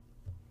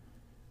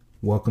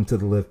Welcome to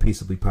the Live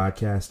Peaceably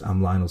podcast.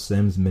 I'm Lionel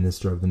Sims,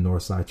 minister of the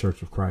Northside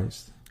Church of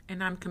Christ.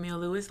 And I'm Camille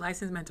Lewis,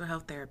 licensed mental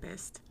health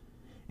therapist.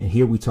 And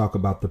here we talk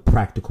about the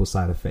practical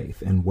side of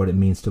faith and what it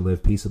means to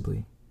live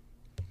peaceably.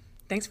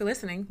 Thanks for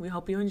listening. We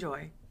hope you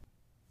enjoy.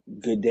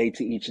 Good day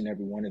to each and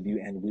every one of you,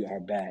 and we are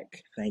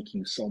back. Thank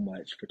you so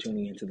much for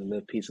tuning into the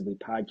Live Peaceably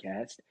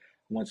podcast.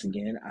 Once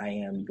again, I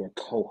am your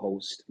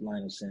co-host,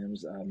 Lionel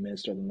Sims,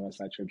 minister of the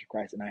Northside Church of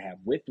Christ, and I have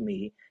with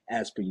me,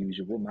 as per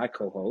usual, my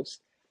co-host,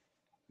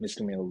 Ms.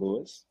 Camille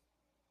Lewis.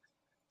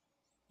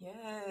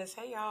 Yes.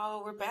 Hey,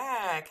 y'all. We're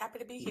back. Happy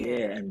to be here.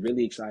 Yeah, and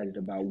really excited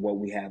about what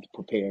we have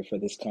prepared for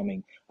this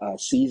coming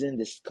season,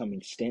 this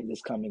coming stint,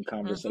 this coming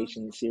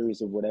conversation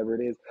series, of whatever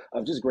it is,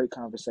 of just great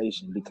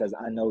conversation, because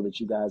I know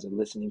that you guys are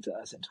listening to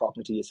us and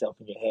talking to yourself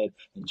in your head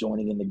and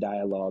joining in the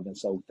dialogue. And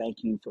so thank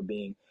you for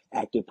being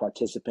active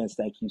participants.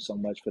 Thank you so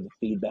much for the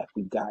feedback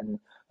we've gotten.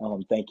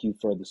 Thank you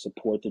for the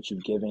support that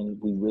you've given.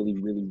 We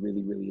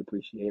really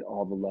appreciate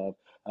all the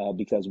love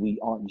because we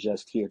aren't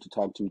just here to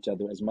talk to each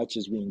other. As much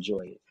as we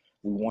enjoy it,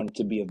 we want it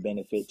to be a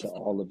benefit to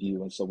all of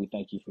you. And so we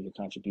thank you for your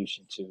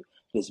contribution to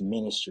this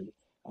ministry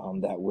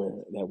that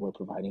we're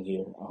providing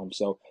here.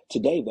 So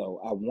today, though,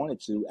 I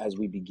wanted to, as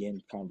we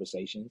begin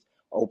conversations,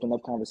 open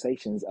up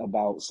conversations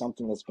about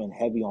something that's been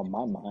heavy on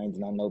my mind.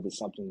 And I know that's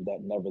something that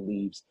never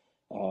leaves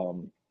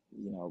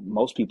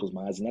most people's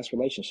minds, and that's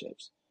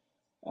relationships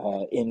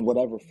in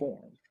whatever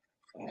form.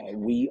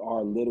 We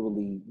are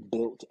literally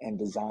built and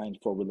designed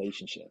for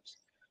relationships.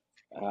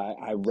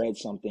 I read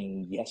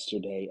something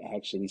yesterday,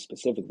 actually,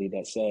 specifically,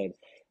 that said,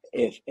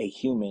 if a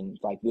human,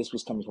 like this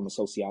was coming from a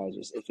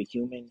sociologist, if a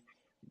human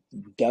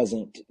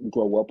doesn't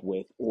grow up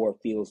with or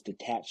feels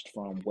detached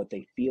from what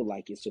they feel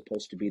like is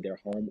supposed to be their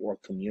home or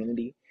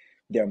community,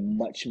 they're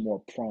much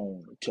more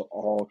prone to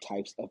all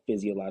types of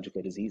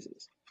physiological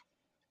diseases.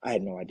 I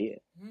had no idea.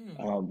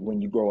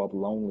 When you grow up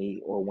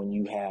lonely, or when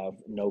you have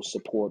no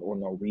support or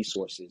no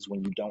resources,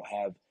 when you don't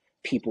have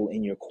people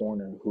in your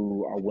corner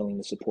who are willing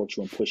to support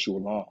you and push you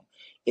along,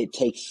 it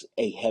takes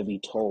a heavy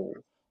toll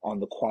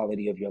on the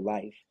quality of your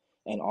life.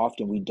 And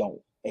often we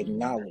don't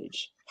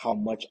acknowledge how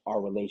much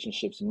our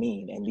relationships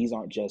mean. And these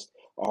aren't just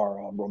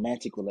our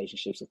romantic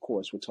relationships, of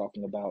course. We're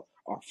talking about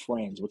our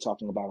friends. We're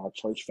talking about our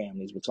church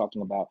families. We're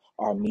talking about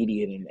our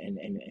immediate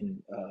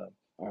and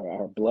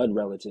our blood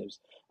relatives.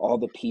 All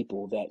the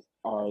people that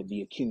are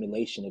the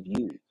accumulation of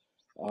you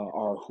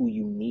are who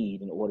you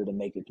need in order to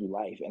make it through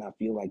life. And I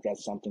feel like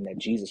that's something that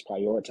Jesus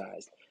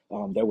prioritized.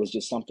 There was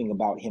just something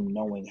about him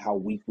knowing how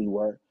weak we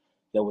were.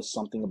 There was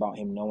something about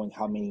him knowing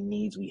how many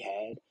needs we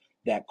had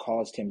that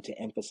caused him to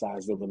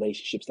emphasize the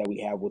relationships that we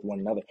have with one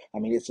another. I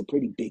mean, it's a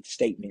pretty big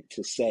statement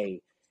to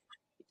say,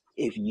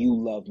 if you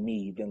love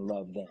me, then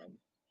love them.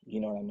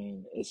 You know what I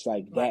mean? It's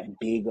like that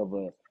big of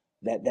a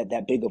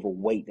that big of a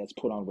weight that's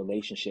put on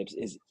relationships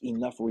is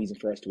enough reason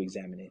for us to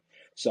examine it.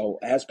 So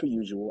as per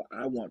usual,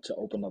 I want to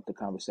open up the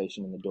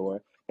conversation in the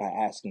door by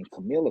asking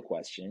Camille a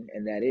question,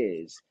 and that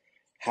is,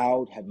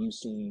 how have you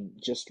seen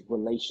just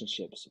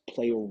relationships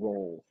play a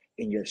role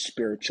in your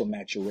spiritual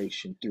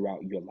maturation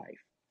throughout your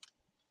life?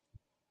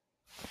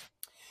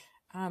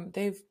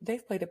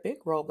 They've played a big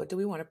role, but do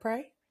we want to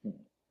pray?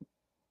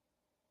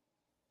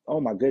 Oh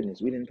my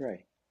goodness, we didn't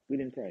pray.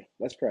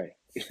 Let's pray.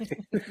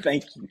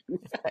 Thank you.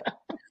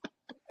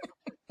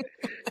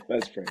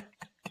 Let's pray.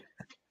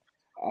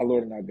 Our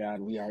Lord and our God,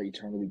 we are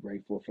eternally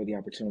grateful for the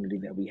opportunity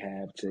that we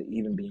have to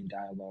even be in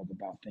dialogue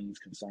about things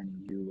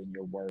concerning you and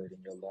your word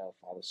and your love,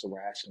 Father. So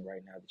we're asking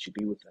right now that you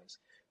be with us.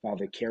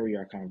 Father, carry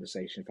our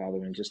conversation,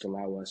 Father, and just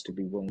allow us to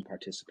be willing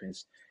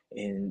participants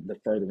in the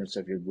furtherance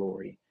of your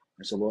glory.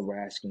 And so, Lord, we're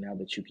asking now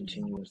that you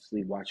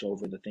continuously watch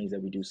over the things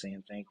that we do say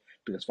and think,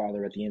 because,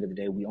 Father, at the end of the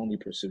day, we only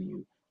pursue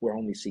you. We're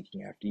only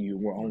seeking after you.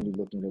 We're only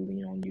looking to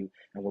lean on you.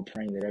 And we're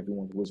praying that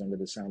everyone who is under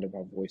the sound of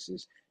our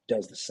voices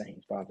does the same,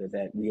 Father,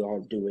 that we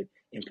all do it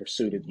in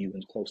pursuit of you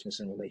in closeness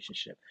and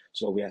relationship.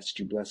 So we ask that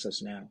you bless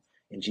us now.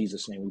 In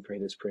Jesus' name, we pray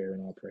this prayer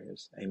in all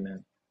prayers.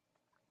 Amen.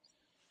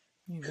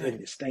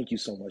 Goodness, thank you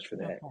so much for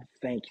that.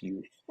 Thank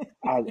you.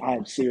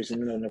 I'm seriously,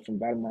 no, from the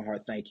bottom of my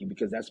heart, thank you,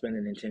 because that's been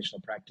an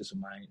intentional practice of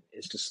mine,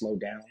 is to slow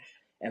down.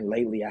 And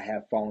lately I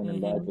have fallen in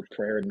love with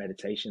prayer and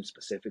meditation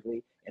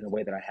specifically in a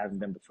way that I haven't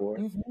been before.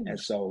 And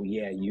so,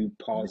 yeah, you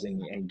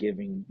pausing and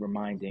giving,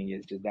 reminding,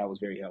 is just, that was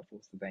very helpful.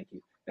 So thank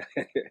you.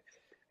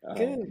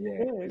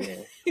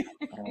 Good.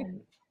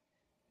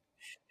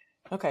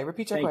 Okay,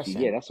 repeat your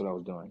question. Yeah, that's what I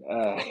was doing.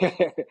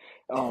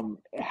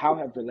 How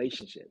have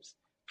relationships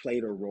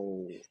played a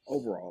role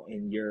overall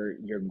in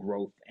your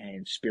growth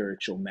and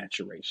spiritual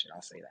maturation?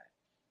 I'll say that.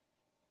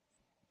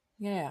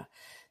 Yeah,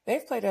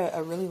 they've played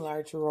a really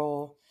large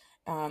role.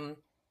 I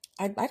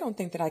don't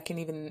think that I can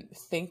even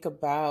think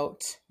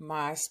about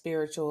my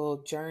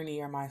spiritual journey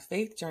or my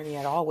faith journey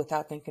at all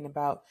without thinking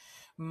about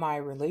my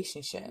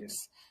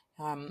relationships.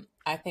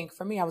 I think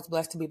for me, I was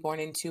blessed to be born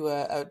into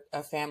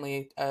a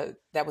family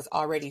that was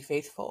already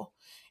faithful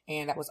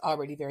and that was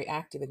already very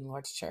active in the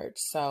Lord's church.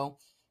 So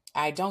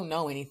I don't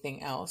know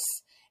anything else.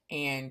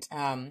 And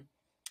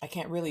I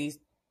can't really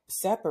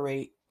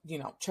separate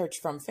church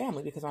from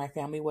family, because my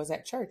family was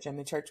at church and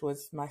the church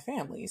was my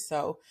family.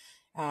 So,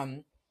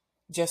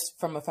 just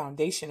from a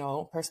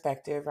foundational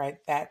perspective, right?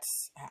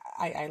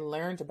 I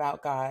learned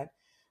about God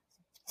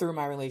through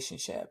my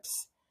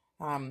relationships.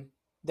 Um,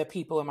 the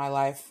people in my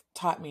life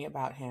taught me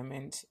about him,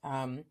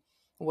 and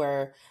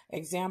were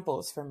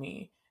examples for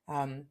me.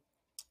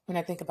 When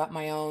I think about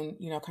my own,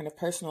 kind of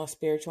personal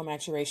spiritual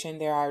maturation,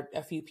 there are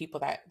a few people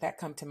that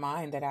come to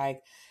mind that I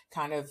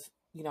kind of,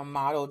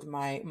 modeled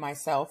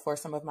myself or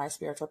some of my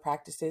spiritual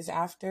practices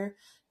after.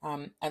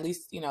 At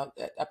least,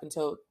 up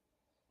until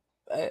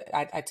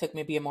I took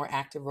maybe a more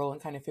active role in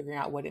kind of figuring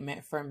out what it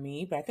meant for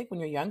me. But I think when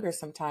you're younger,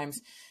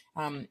 sometimes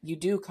you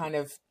do kind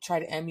of try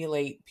to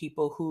emulate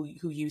people who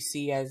you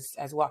see as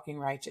walking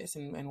righteous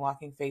and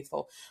walking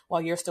faithful,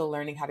 while you're still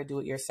learning how to do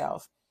it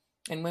yourself.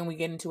 And when we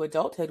get into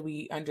adulthood,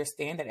 we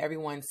understand that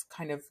everyone's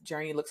kind of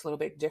journey looks a little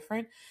bit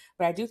different.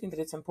 But I do think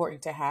that it's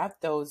important to have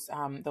those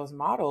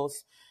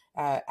models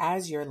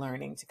as you're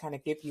learning, to kind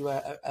of give you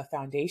a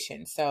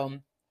foundation. So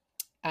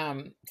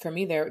for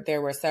me,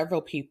 there were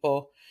several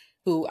people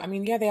who, I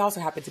mean, yeah, they also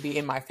happen to be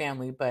in my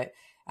family, but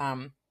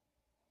um,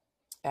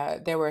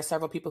 there were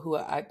several people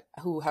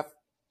who have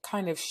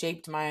kind of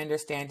shaped my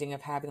understanding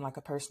of having like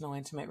a personal,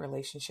 intimate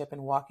relationship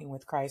and walking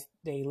with Christ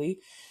daily.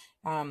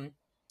 Um,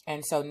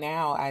 and so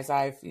now, as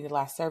I've in the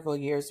last several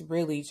years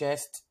really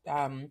just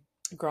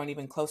grown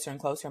even closer and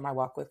closer in my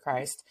walk with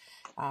Christ,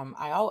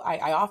 I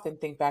often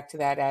think back to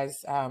that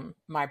as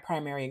my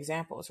primary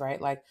examples,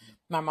 right? Like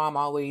my mom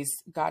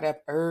always got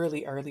up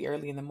early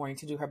in the morning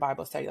to do her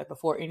Bible study. Like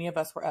before any of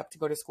us were up to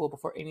go to school,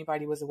 before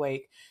anybody was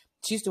awake,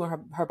 she's doing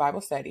her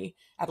Bible study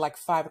at like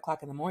 5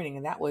 o'clock in the morning.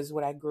 And that was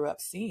what I grew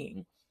up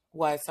seeing,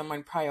 was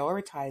someone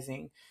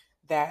prioritizing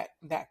that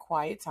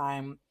quiet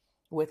time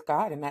with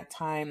God, and that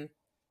time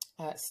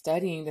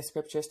studying the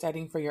scripture,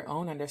 studying for your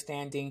own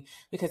understanding,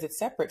 because it's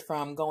separate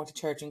from going to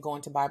church and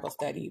going to Bible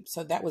study.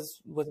 So that was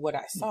what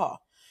I saw.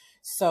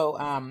 So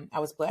I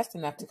was blessed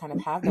enough to kind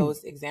of have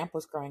those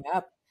examples growing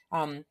up.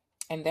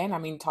 And then, I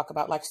mean, talk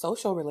about like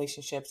social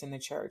relationships in the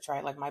church,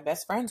 right? Like my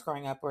best friends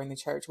growing up were in the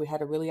church. We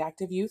had a really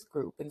active youth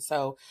group. And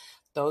so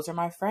those are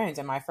my friends,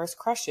 and my first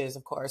crushes,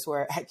 of course,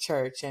 were at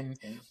church and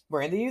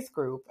were in the youth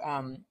group.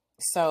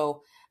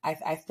 So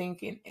I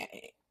think in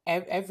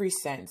every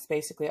sense,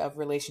 basically, of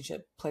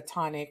relationship,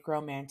 platonic,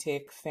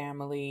 romantic,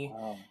 family,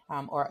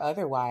 Wow. or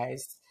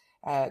otherwise,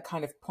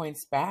 kind of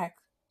points back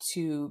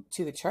to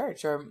the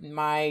church, or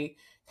my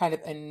kind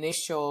of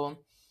initial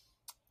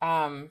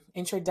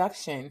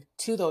introduction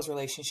to those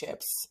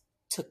relationships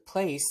took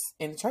place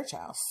in the church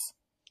house.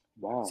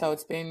 So Wow.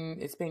 it's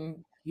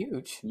been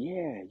huge.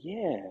 Yeah,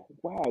 yeah.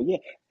 Wow, yeah.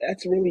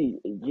 That's really,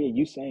 yeah,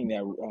 you saying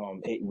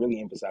that it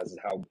really emphasizes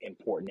how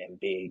important and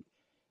big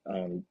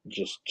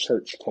just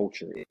church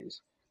culture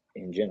is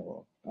in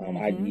general.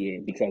 Mm-hmm. Yeah,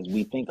 because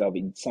we think of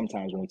it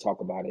sometimes when we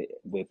talk about it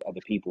with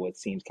other people, it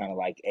seems kind of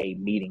like a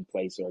meeting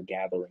place or a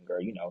gathering,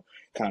 or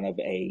kind of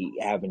a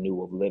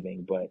avenue of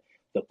living. But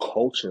the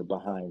culture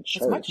behind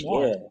It's much church,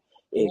 more. yeah,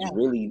 is Yeah.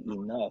 really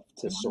enough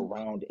to Mm-hmm.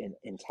 surround an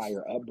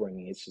entire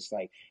upbringing. It's just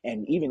like,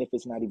 and even if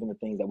it's not even the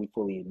things that we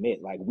fully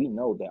admit, like we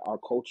know that our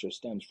culture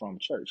stems from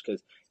church.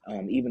 Because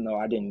even though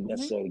I didn't Mm-hmm.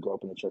 necessarily grow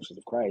up in the churches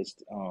of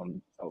Christ,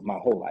 my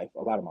whole life,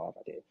 a lot of my life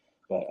I did,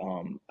 but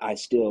I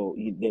still,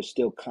 there's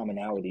still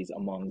commonalities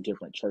among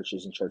different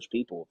churches and church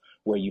people,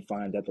 where you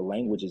find that the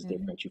language is Mm-hmm.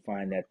 different. You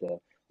find that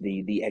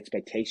the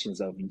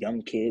expectations of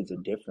young kids are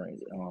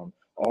different.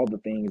 All the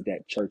things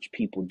that church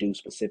people do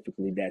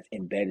specifically, that's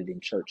embedded in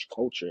church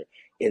culture,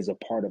 is a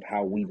part of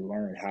how we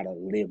learn how to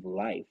live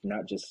life,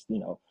 not just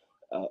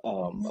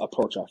Mm-hmm.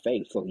 approach our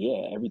faith. So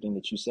yeah, everything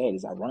that you said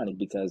is ironic,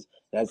 because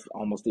that's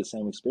almost the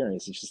same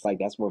experience. It's just like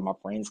that's where my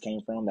friends came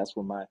from. That's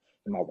where my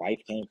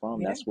wife came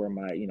from. Yeah. That's where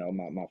my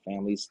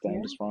family Yeah.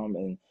 stems from.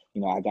 And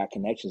I got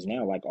connections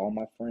now. Like all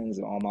my friends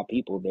and all my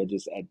people, they're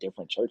just at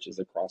different churches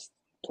across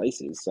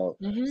places. So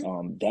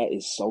Mm-hmm. that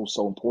is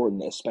so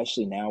important,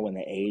 especially now in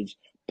the age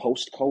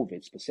post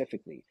COVID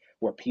specifically,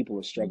 where people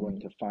are struggling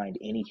Mm-hmm. to find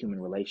any human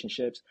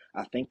relationships.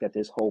 I think that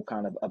this whole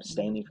kind of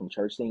abstaining from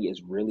church thing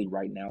is really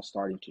right now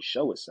starting to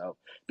show itself,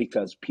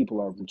 because people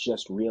are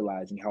just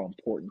realizing how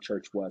important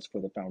church was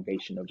for the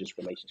foundation of just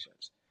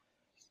relationships.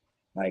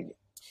 Like,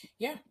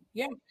 Yeah.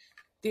 Yeah.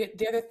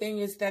 The other thing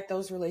is that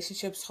those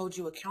relationships hold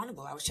you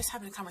accountable. I was just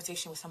having a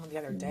conversation with someone the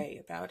other mhm,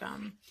 day about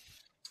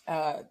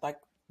like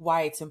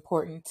why it's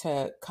important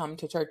to come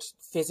to church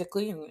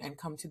physically and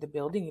come to the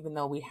building, even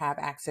though we have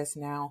access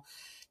now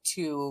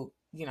to,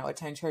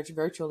 attend church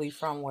virtually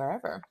from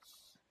wherever.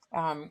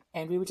 And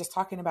we were just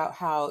talking about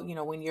how,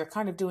 when you're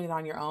kind of doing it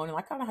on your own, and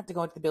like, I don't have to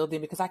go to the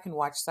building because I can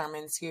watch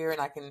sermons here, and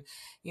I can,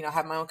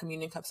 have my own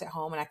communion cups at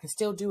home, and I can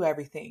still do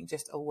everything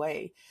just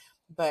away.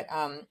 But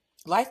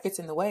life gets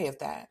in the way of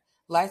that.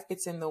 Life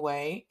gets in the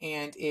way,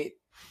 and it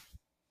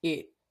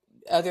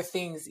other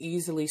things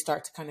easily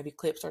start to kind of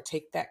eclipse or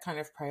take that kind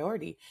of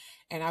priority.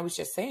 And I was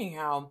just saying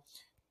how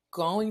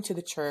going to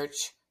the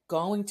church,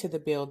 going to the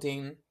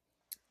building,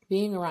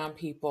 being around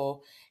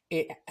people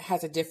it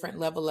has a different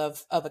level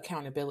of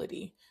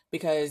accountability,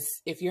 because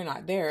if you're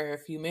not there,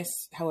 if you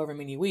miss however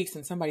many weeks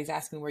and somebody's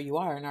asking where you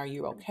are and are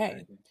you okay,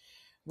 Exactly.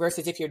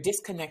 versus if you're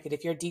disconnected,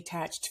 if you're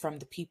detached from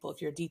the people,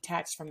 if you're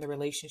detached from the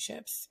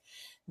relationships,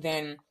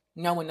 then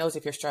no one knows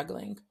if you're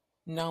struggling.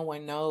 No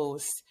one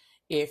knows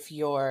if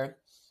you're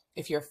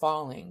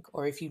falling,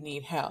 or if you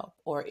need help,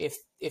 or if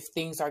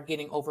things are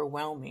getting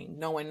overwhelming.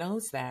 No one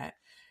knows that,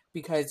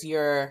 because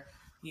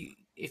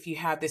if you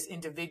have this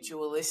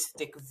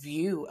individualistic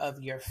view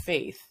of your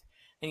faith,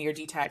 and you're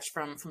detached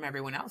from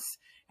everyone else,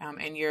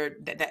 and you're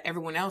that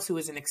everyone else who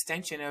is an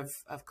extension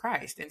of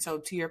Christ. And so,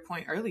 to your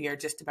point earlier,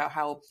 just about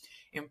how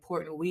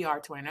important we are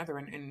to one another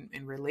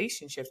in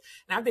relationships.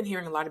 And I've been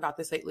hearing a lot about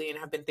this lately, and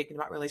have been thinking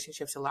about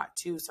relationships a lot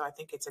too. So I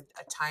think it's a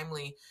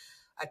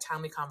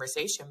timely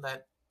conversation.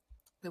 But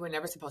we were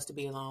never supposed to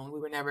be alone.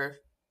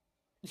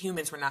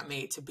 Humans were not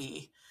made to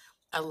be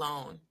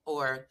alone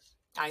or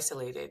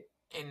isolated.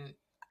 And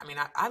I mean,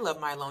 I love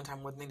my alone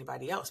time more than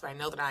anybody else, but I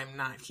know that I'm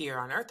not here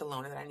on earth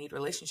alone, and that I need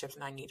relationships,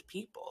 and I need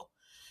people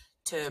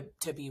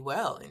to be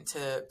well, and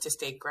to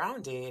stay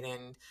grounded,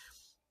 and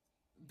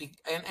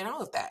and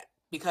all of that.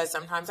 Because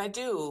sometimes I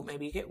do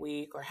maybe get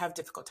weak or have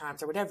difficult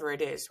times or whatever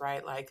it is,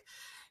 right? Like,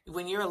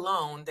 when you're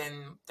alone,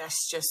 then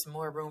that's just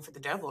more room for the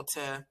devil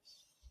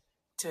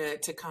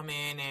to come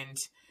in and,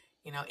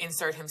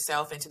 insert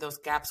himself into those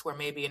gaps where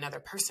maybe another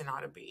person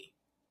ought to be.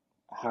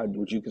 How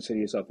would you consider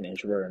yourself, an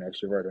introvert, an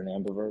extrovert, or an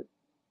ambivert?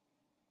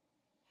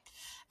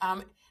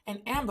 An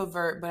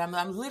ambivert, but I'm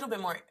a little bit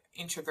more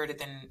introverted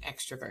than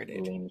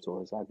extroverted. Leaning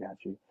towards, I got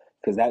you.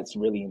 Because that's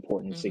really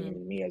important Mm-hmm. signal to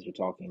me as you're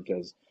talking,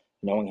 because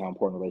knowing how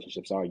important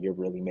relationships are, you're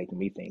really making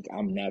me think.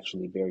 I'm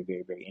naturally very,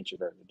 very, very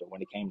introverted. But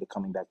when it came to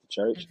coming back to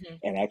church Mm-hmm.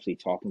 and actually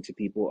talking to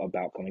people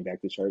about coming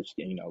back to church,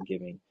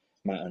 giving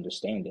my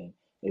understanding,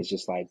 it's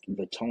just like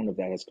the tone of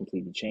that has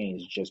completely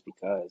changed, just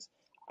because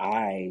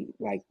I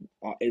like,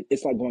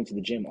 it's like going to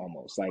the gym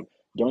almost. Like,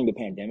 during the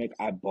pandemic,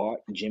 I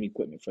bought gym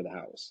equipment for the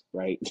house,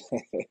 right?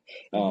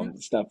 Mm-hmm.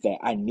 Stuff that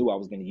I knew I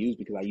was going to use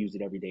because I used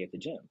it every day at the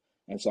gym.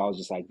 And so I was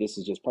just like, this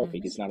is just perfect.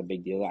 Mm-hmm. It's not a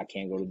big deal. I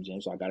can't go to the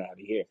gym, so I got to have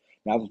it here.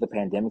 Now that the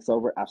pandemic's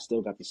over, I've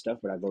still got the stuff,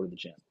 but I go to the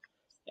gym.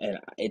 And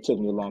it took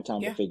me a long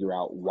time to figure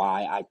out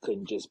why I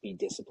couldn't just be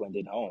disciplined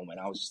at home. And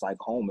I was just like,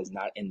 home is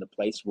not in the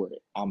place where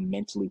I'm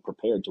mentally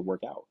prepared to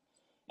work out.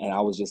 And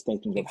I was just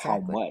thinking of how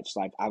Exactly. much,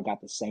 like, I've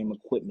got the same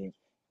equipment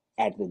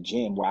at the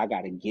gym where I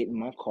got to get in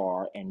my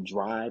car and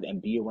drive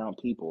and be around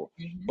people.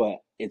 Mm-hmm. But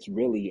it's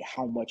really,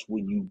 how much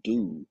will you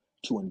do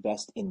to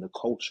invest in the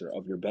culture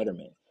of your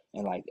betterment?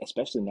 And like,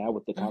 especially now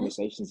with the Mm-hmm.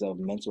 conversations of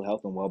mental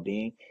health and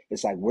well-being,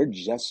 it's like we're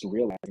just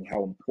realizing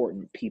how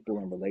important people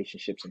and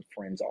relationships and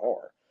friends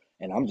are.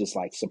 And I'm just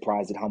like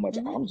surprised at how much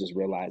Mm-hmm. I'm just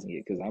realizing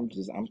it, because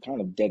I'm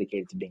kind of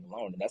dedicated to being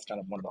alone. And that's kind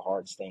of one of the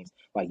hardest things,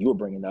 like you were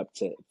bringing up,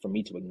 for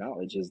me to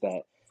acknowledge, is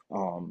that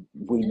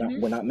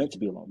Mm-hmm. we're not meant to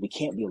be alone. We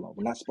can't be alone.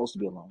 We're not supposed to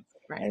be alone.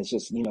 Right. And it's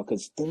just,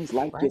 because things,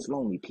 life Right. gets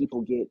lonely. People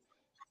get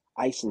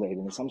isolated.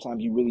 And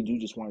sometimes you really do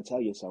just want to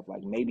tell yourself,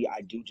 like, maybe I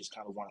do just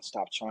kind of want to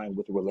stop trying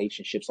with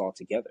relationships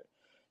altogether,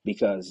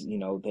 because,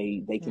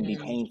 they can be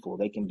Mm-hmm. painful.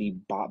 They can be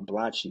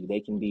blotchy.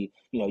 They can be,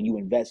 you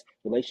invest.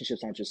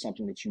 Relationships aren't just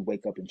something that you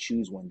wake up and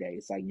choose one day.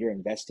 It's like you're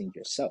investing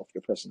yourself,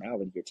 your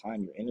personality, your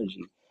time, your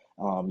energy,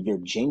 your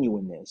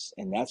genuineness.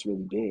 And that's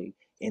really big,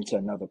 into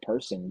another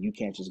person. You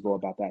can't just go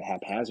about that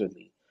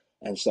haphazardly.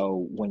 And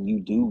so when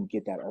you do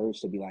get that urge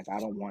to be like, I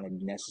don't want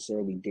to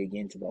necessarily dig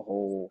into the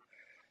whole,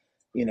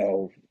 you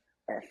know,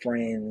 our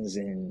friends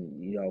and,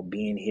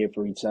 being here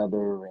for each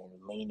other and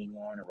leaning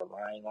on and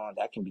relying on,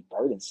 that can be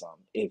burdensome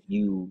if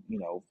you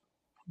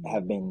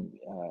have been,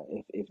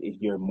 if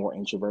you're more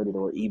introverted,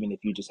 or even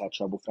if you just have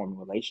trouble forming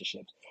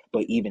relationships.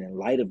 But even in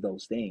light of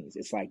those things,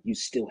 it's like you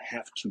still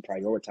have to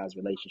prioritize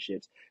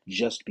relationships,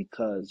 just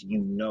because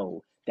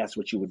that's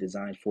what you were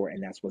designed for,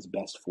 and that's what's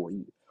best for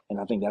you. And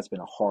I think that's been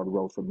a hard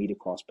road for me to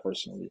cross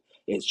personally,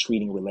 is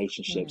treating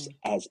relationships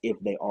Mm-hmm. as if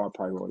they are a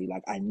priority.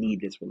 Like, I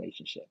need this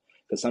relationship.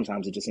 Because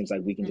sometimes it just seems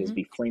like we can just Mm-hmm.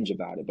 be fringe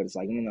about it. But it's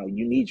like, no,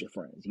 you need your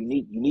friends. You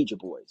need your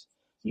boys.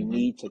 You Mm-hmm.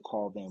 need to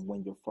call them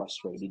when you're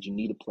frustrated. You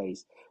need a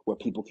place where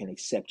people can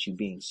accept you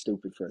being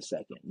stupid for a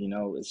second.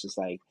 It's just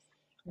like,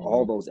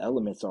 all Mm-hmm. those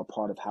elements are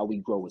part of how we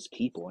grow as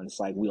people. And it's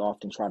like, we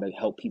often try to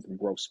help people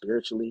grow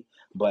spiritually,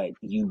 but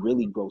you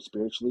really grow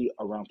spiritually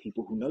around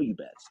people who know you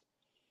best.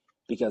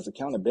 Because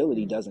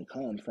accountability Mm-hmm. doesn't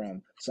come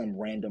from some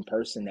random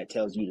person that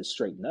tells you to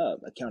straighten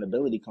up.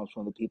 Accountability comes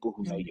from the people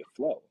who know your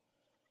flow.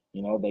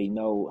 They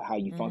know how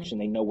you Mm-hmm. function.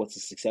 They know what's a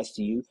success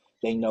to you.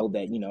 They know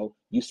that,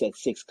 you said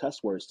 6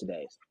 cuss words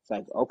today. It's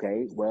like,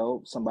 okay,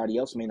 well, somebody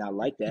else may not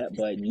like that,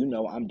 but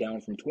I'm down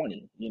from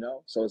 20.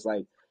 So it's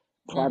like,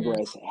 Mm-hmm.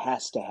 progress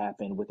has to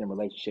happen within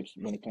relationships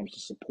when it comes to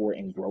support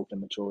and growth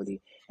and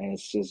maturity. And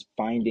it's just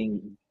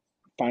finding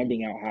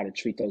out how to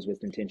treat those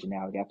with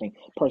intentionality. I think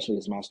personally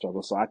is my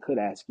struggle. So I could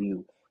ask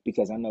you,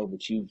 because I know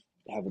that you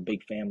have a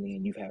big family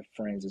and you've had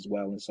friends as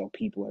well. And so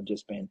people have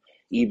just been,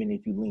 even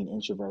if you lean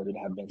introverted,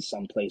 have been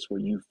some place where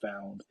you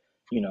found,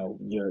 your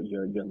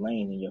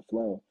lane and your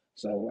flow.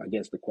 So I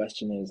guess the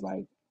question is,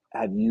 like,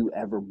 have you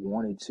ever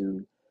wanted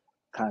to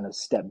kind of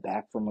step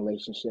back from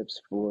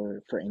relationships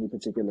for any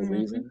particular Mm-hmm.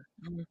 reason?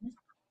 Mm-hmm.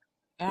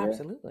 Yeah.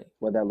 Absolutely.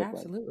 What that look like?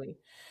 Absolutely.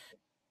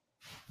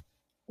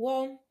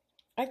 Well,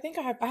 I think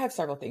I have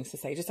several things to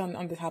say just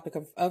on the topic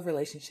of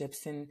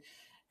relationships. And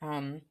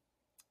um,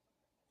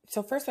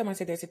 so first I want to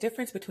say there's a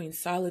difference between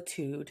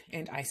solitude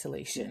and Yeah.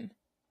 isolation.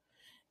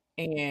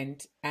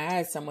 And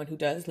as someone who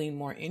does lean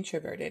more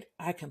introverted,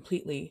 I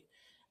completely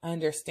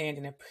understand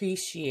and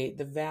appreciate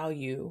the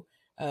value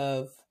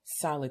of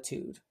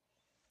solitude.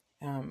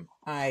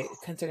 I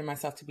consider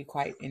myself to be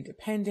quite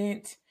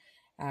independent.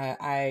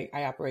 I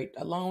operate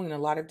alone in a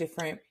lot of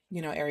different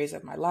areas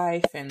of my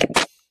life, and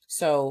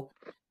so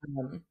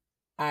um,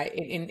 I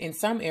in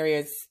some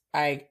areas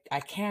I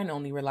can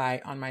only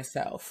rely on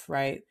myself,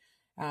 right?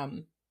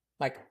 Um,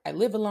 like I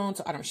live alone,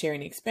 so I don't share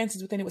any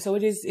expenses with anyone. So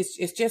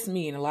it's just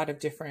me in a lot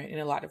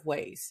of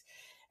ways.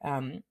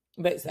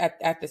 But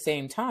at the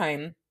same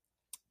time,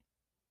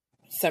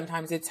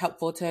 sometimes it's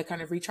helpful to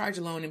kind of recharge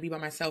alone and be by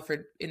myself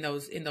for in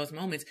those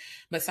moments.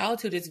 But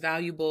solitude is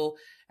valuable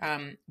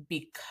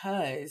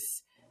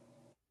because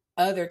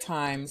other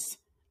times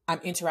I'm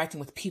interacting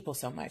with people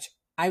so much.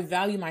 I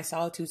value my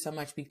solitude so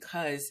much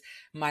because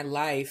my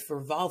life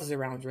revolves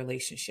around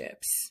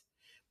relationships.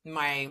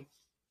 My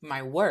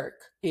work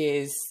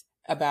is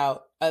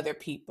about other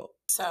people.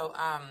 So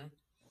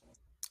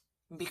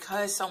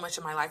because so much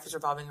of my life is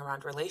revolving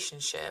around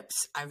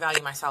relationships, I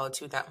value my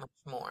solitude that much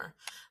more.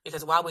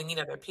 Because while we need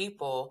other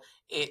people,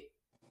 it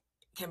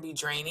can be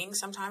draining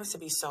sometimes to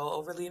be so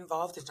overly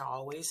involved and to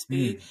always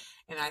be. Mm.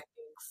 And I think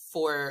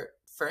for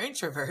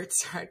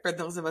introverts, right, for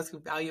those of us who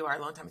value our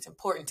alone time, it's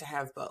important to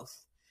have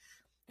both.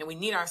 And we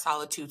need our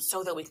solitude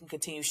so that we can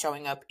continue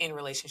showing up in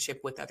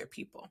relationship with other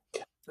people.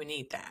 We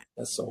need that.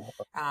 That's so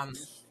hard.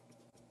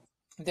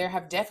 There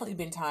have definitely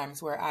been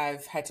times where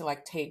I've had to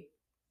like take,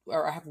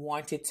 or I have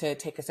wanted to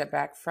take a step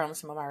back from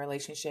some of my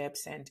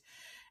relationships. And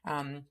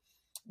um,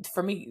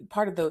 for me,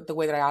 part of the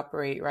way that I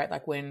operate, right,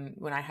 like when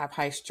I have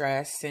high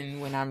stress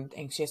and when I'm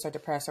anxious or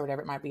depressed or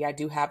whatever it might be, I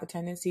do have a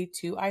tendency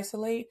to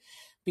isolate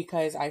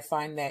because I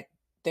find that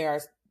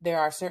there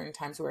are certain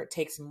times where it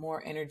takes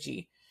more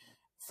energy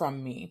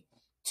from me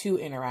to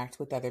interact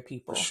with other For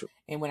people. sure.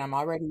 And when I'm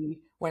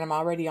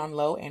already on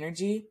low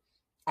energy,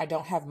 I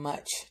don't have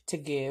much to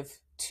give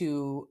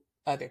to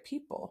other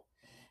people.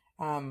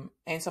 And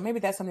so maybe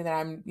that's something that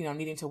I'm,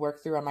 needing to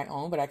work through on my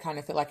own. But I kind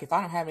of feel like if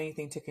I don't have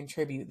anything to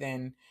contribute,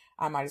 then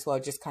I might as well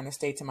just kind of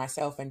stay to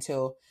myself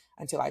until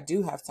I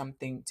do have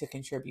something to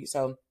contribute.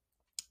 So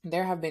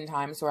there have been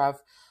times where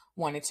I've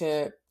wanted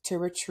to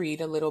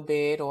retreat a little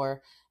bit,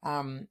 or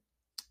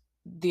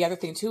the other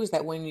thing too is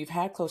that when you've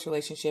had close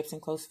relationships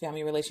and close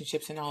family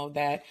relationships and all of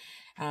that,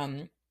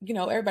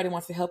 everybody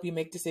wants to help you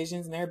make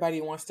decisions and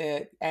everybody wants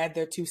to add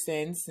their 2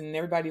 cents and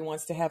everybody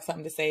wants to have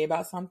something to say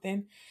about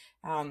something.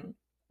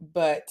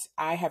 But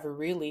I have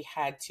really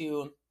had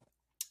to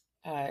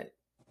uh,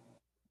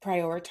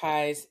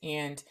 prioritize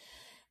and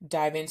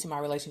dive into my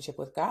relationship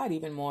with God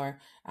even more,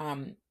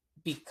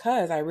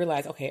 because I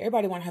realized, okay,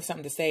 everybody want to have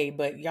something to say,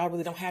 but y'all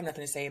really don't have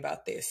nothing to say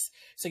about this.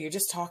 So you're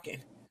just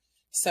talking.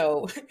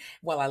 So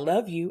while I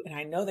love you and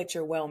I know that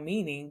you're well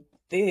meaning,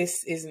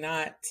 this is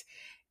not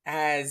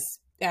as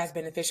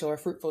beneficial or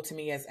fruitful to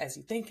me as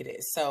you think it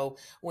is. So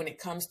when it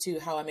comes to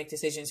how I make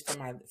decisions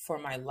for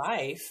my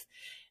life,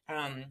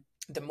 um,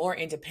 the more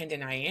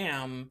independent I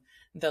am,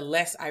 the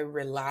less I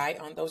rely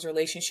on those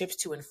relationships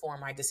to inform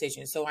my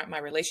decisions. So my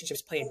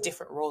relationships play a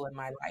different role in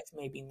my life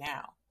maybe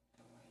now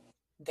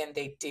than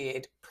they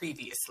did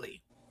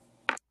previously.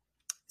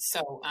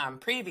 So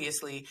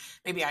previously,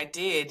 maybe I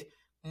did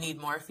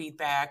need more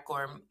feedback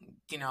or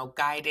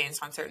guidance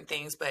on certain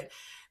things, but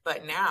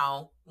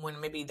now when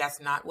maybe that's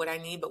not what I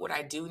need, but what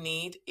I do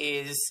need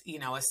is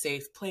a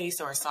safe place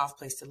or a soft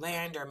place to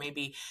land, or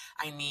maybe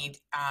I need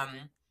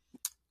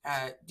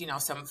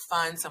some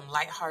fun, some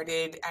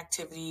lighthearted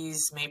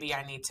activities. Maybe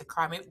I need to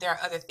cry. Maybe there are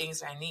other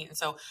things that I need, and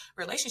so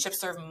relationships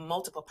serve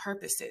multiple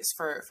purposes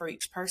for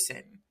each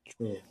person.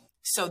 True.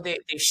 So they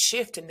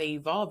shift and they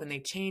evolve and they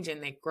change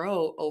and they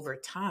grow over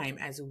time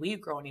as we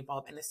grow and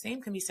evolve. And the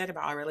same can be said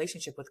about our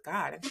relationship with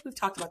God. I think we've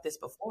talked about this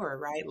before,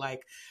 right?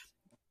 Like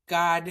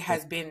God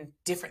has been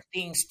different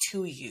things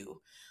to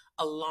you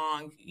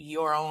along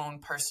your own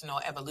personal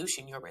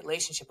evolution. Your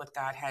relationship with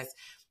God has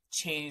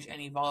changed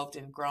and evolved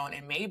and grown.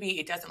 And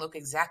maybe it doesn't look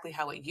exactly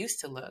how it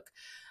used to look,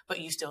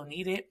 but you still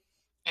need it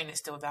and it's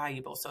still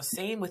valuable. So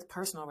same with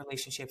personal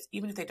relationships,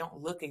 even if they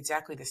don't look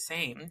exactly the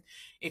same,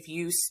 if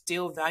you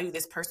still value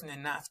this person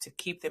enough to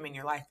keep them in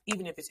your life,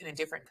 even if it's in a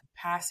different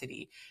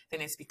capacity,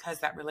 then it's because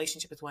that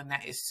relationship is one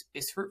that is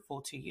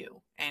fruitful to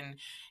you. And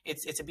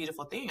it's a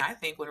beautiful thing, I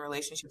think, when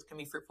relationships can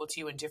be fruitful to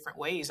you in different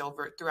ways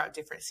throughout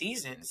different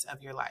seasons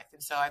of your life.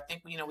 And so I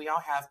think, we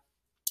all have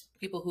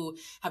people who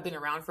have been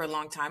around for a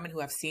long time and who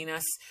have seen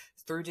us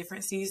through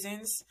different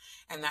seasons.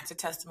 And that's a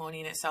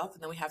testimony in itself.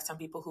 And then we have some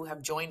people who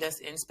have joined us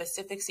in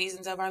specific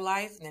seasons of our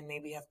life and then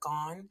maybe have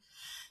gone.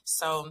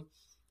 So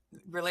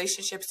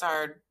relationships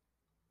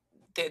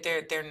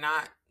they're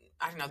not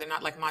I don't know, they're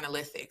not like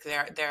monolithic.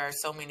 There are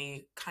so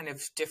many kind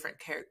of different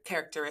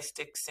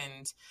characteristics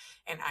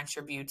and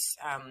attributes.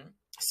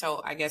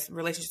 So I guess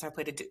relationships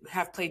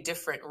have played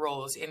different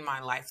roles in my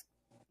life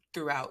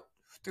throughout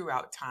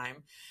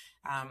time.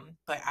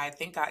 But I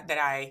think that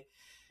I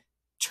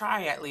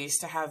try at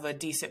least to have a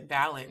decent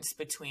balance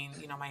between,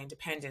 my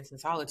independence and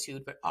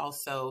solitude, but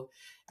also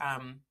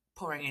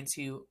pouring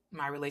into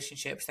my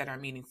relationships that are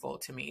meaningful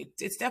to me.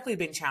 It's definitely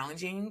been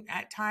challenging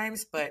at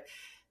times, but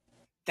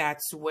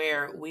that's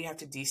where we have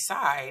to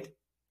decide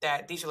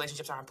that these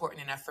relationships are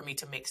important enough for me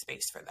to make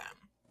space for them.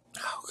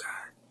 Oh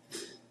God.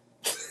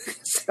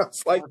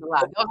 Sounds like That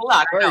was a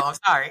lot. I know. I'm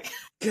sorry.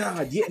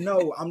 God, yeah,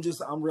 no,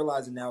 I'm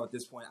realizing now at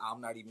this point,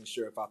 I'm not even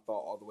sure if I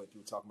thought all the way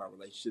through talking about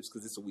relationships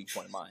because it's a weak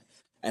point of mine.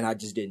 And I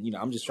just didn't,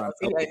 I'm just trying to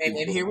help the people.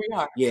 And here we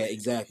are. Yeah,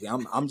 exactly.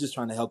 I'm just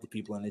trying to help the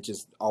people and it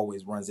just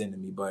always runs into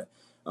me. But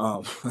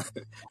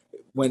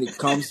when it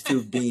comes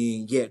to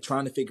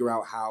trying to figure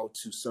out how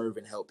to serve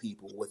and help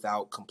people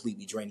without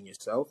completely draining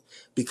yourself,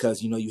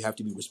 because you have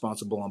to be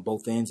responsible on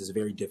both ends, is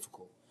very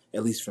difficult,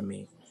 at least for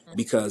me.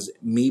 Because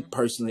me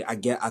personally, I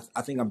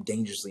think I'm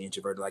dangerously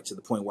introverted, like to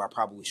the point where I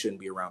probably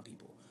shouldn't be around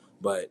people.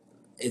 But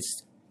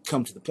it's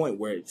come to the point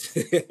where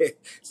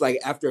it's like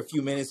after a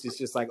few minutes, it's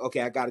just like,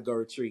 okay, I got to go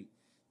retreat.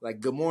 Like,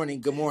 good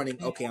morning.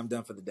 Okay, I'm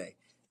done for the day.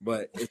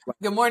 But it's like,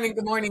 good morning,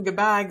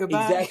 goodbye.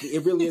 Exactly.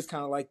 It really is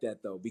kind of like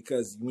that, though,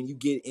 because when you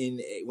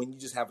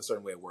just have a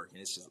certain way of working,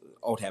 it's just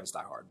old habits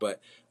die hard. But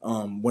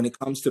when it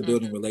comes to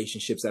building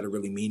relationships that are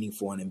really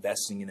meaningful and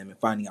investing in them and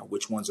finding out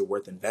which ones are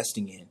worth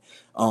investing in,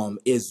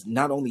 is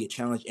not only a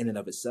challenge in and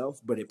of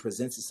itself, but it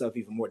presents itself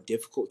even more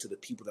difficult to the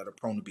people that are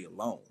prone to be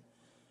alone.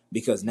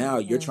 Because now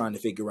you're trying to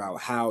figure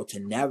out how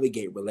to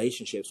navigate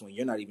relationships when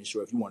you're not even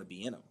sure if you want to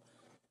be in them.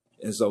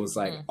 And so it's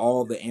like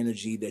all the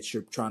energy that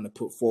you're trying to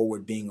put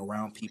forward being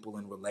around people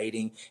and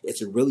relating,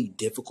 it's a really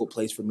difficult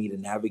place for me to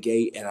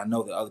navigate. And I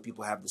know that other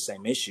people have the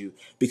same issue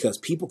because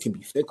people can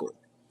be fickle.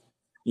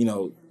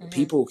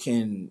 People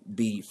can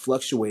be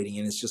fluctuating.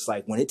 And it's just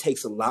like when it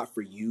takes a lot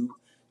for you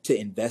to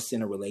invest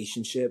in a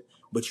relationship,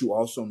 but you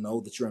also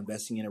know that you're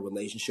investing in a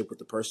relationship with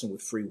the person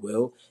with free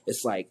will,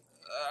 it's like,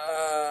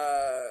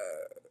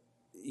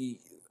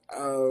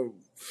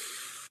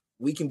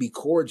 we can be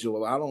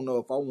cordial. I don't know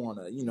if I want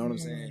to, you know what I'm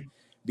saying?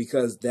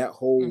 Because that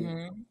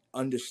whole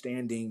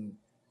understanding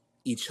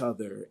each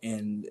other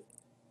and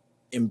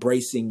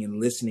embracing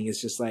and listening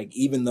is just like,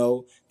 even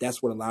though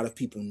that's what a lot of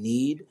people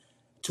need,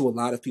 to a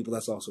lot of people,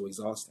 that's also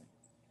exhausting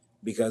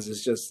because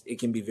it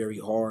can be very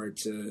hard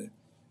to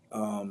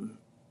kind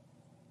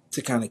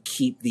of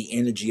keep the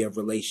energy of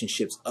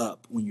relationships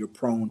up when you're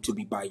prone to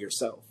be by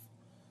yourself.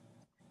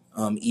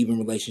 Even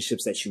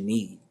relationships that you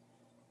need.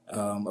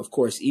 Of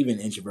course, even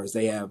introverts,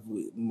 they have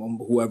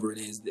whoever it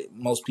is.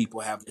 Most people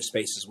have their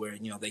spaces where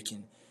they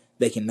can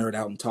nerd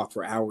out and talk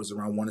for hours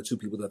around one or two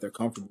people that they're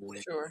comfortable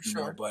with.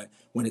 Sure. But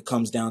when it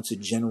comes down to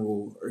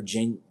general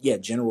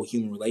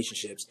human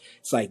relationships,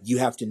 it's like you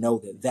have to know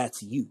that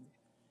that's you.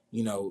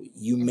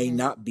 You may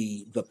not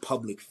be the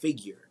public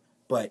figure,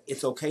 but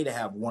it's okay to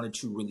have one or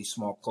two really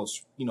small,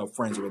 close,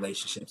 friends or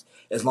relationships,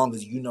 as long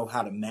as you know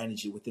how to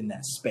manage it within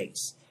that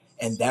space.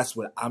 And that's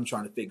what I'm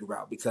trying to figure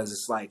out, because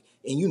it's like,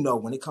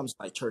 and when it comes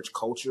to like church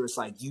culture, it's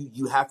like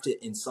you have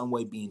to in some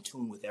way be in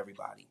tune with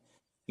everybody.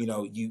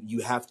 You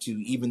have to,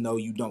 even though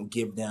you don't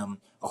give them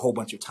a whole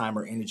bunch of time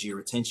or energy or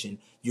attention,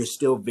 you're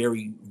still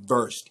very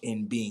versed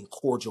in being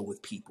cordial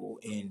with people,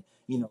 in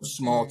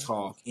small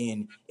talk,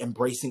 in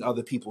embracing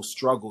other people's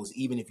struggles,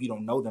 even if you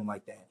don't know them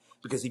like that.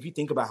 Because if you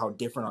think about how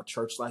different our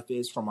church life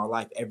is from our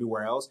life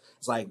everywhere else,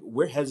 it's like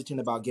we're hesitant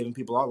about giving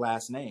people our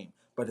last name.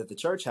 But at the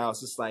church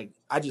house, it's like,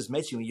 I just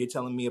met you and you're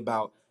telling me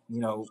about,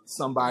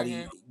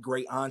 somebody,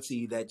 great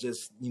auntie that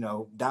just,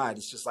 died.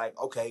 It's just like,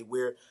 okay,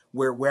 we're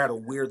at a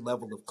weird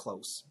level of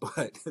close.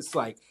 But it's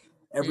like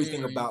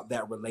everything about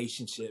that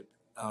relationship,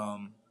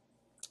 the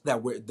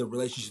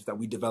relationship that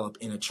we develop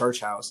in a church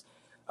house,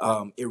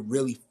 it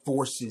really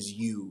forces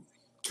you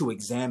to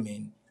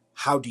examine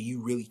how do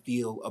you really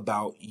feel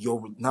about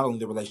not only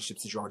the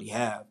relationships that you already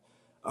have,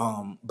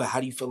 but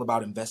how do you feel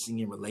about investing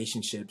in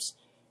relationships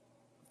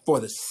for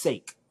the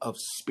sake of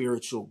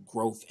spiritual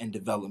growth and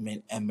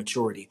development and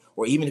maturity,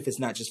 or even if it's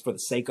not just for the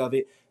sake of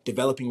it,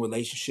 developing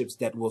relationships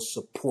that will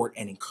support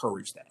and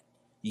encourage that.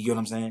 You get what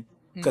I'm saying?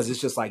 Because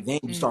it's just like then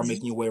you start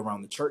making your way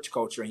around the church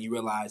culture and you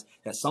realize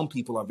that some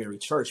people are very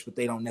church, but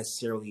they don't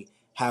necessarily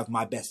have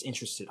my best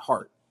interest at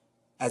heart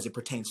as it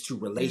pertains to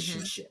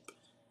relationship.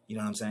 You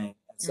know what I'm saying?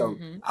 So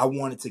I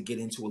wanted to get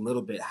into a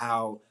little bit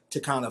how to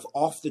kind of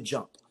off the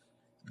jump,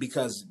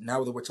 because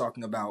now that we're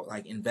talking about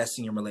like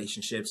investing in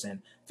relationships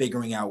and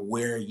figuring out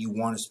where you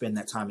want to spend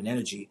that time and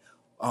energy,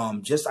 I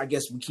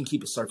guess we can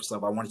keep it surface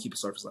level. I want to keep it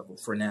surface level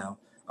for now.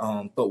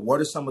 But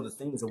what are some of the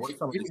things, and what are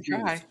some of the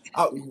tools?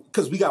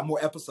 Because we got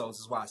more episodes,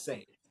 is why I say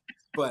it.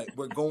 But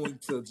we're going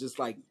to just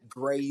like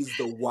graze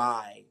the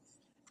why.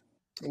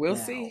 We'll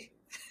see.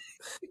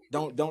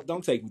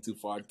 Don't take me too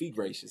far. Be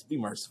gracious. Be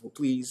merciful,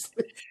 please.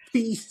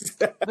 Please.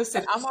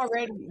 Listen, I'm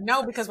already,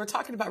 no, because we're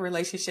talking about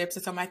relationships.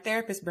 And so my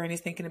therapist,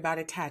 Bernie's thinking about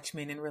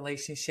attachment and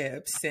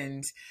relationships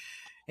and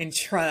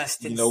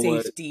trust You and know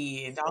what?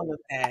 safety and all of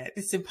that.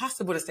 It's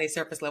impossible to stay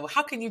surface level.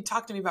 How can you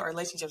talk to me about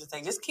relationships and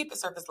say, just keep it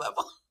surface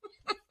level?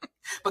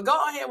 But go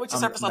ahead with your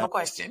I'm surface level not.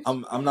 question.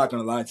 I'm not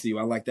gonna lie to you.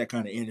 I like that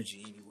kind of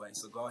energy anyway.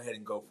 So go ahead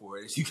and go for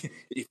it.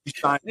 If you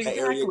shine in that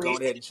area, go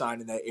Exactly. ahead and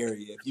shine in that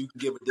area. If you can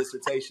give a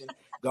dissertation,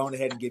 go on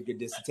ahead and give your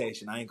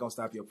dissertation. I ain't gonna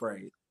stop your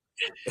praise.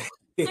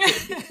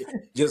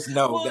 Just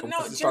know Well, that no,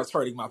 once it starts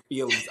hurting my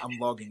feelings, I'm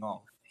logging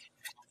off.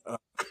 Uh,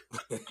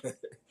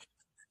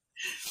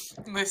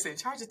 listen,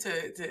 charge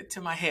it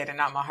to my head and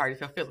not my heart if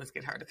your feelings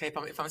get hurt. Okay,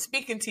 if I'm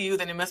speaking to you,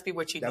 then it must be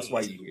what you That's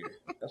why need. you're here.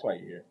 That's why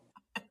you're here.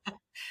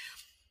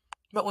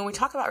 But when we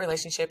talk about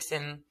relationships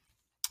and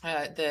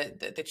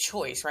the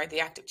choice, right,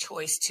 the active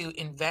choice to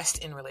invest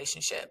in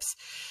relationships,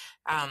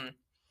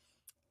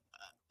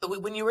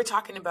 when you were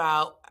talking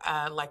about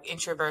like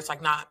introverts,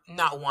 like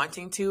not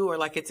wanting to, or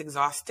like it's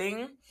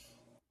exhausting.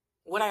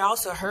 What I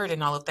also heard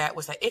in all of that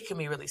was that it can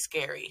be really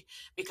scary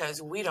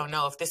because we don't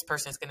know if this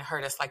person is going to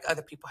hurt us like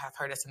other people have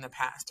hurt us in the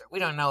past, or we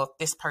don't know if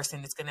this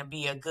person is going to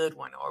be a good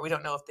one, or we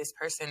don't know if this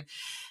person,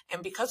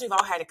 and because we've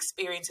all had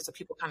experiences of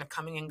people kind of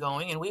coming and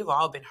going, and we've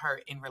all been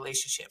hurt in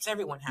relationships.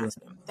 Everyone has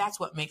been. That's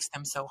what makes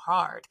them so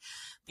hard,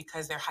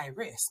 because they're high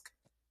risk.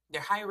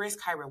 They're high risk,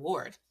 high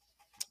reward.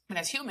 And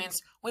as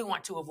humans, we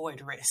want to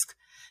avoid risk.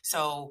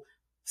 So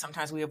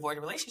sometimes we avoid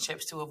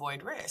relationships to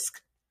avoid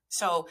risk.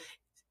 So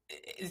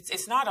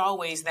it's not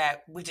always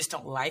that we just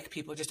don't like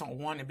people, just don't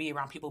want to be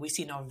around people. We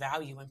see no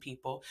value in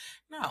people.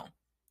 No,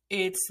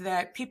 it's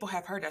that people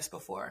have hurt us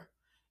before.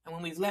 And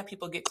when we've let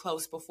people get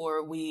close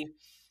before,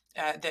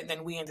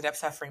 then we ended up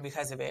suffering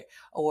because of it.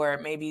 Or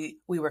maybe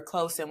we were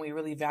close and we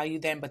really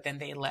valued them, but then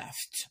they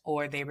left,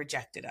 or they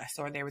rejected us,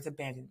 or there was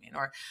abandonment,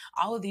 or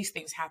all of these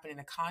things happen in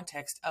the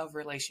context of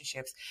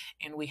relationships.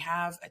 And we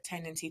have a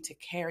tendency to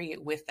carry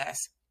it with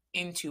us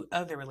into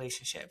other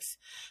relationships.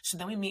 So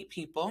then we meet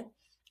people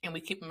and we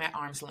keep them at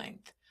arm's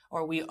length,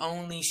 or we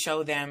only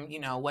show them,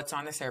 what's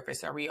on the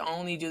surface, or we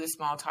only do the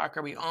small talk,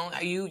 or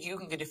you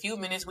can get a few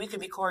minutes, we could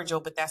be cordial,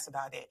 but that's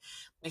about it,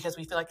 because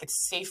we feel like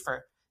it's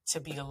safer to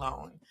be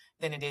alone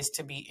than it is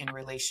to be in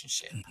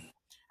relationship.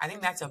 I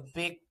think that's a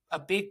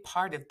big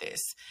part of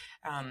this,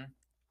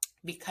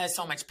 because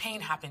so much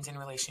pain happens in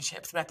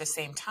relationships. But at the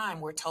same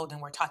time, we're told and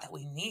we're taught that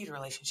we need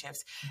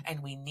relationships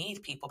and we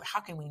need people. But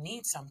how can we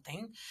need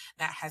something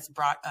that has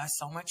brought us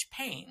so much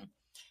pain?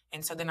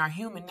 And so then our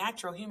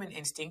natural human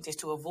instinct is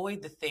to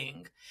avoid the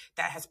thing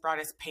that has brought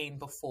us pain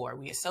before.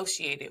 We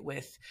associate it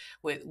with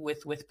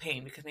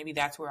pain, because maybe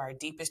that's where our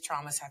deepest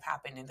traumas have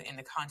happened in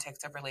the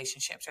context of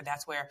relationships, or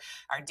that's where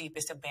our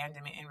deepest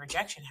abandonment and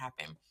rejection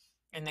happen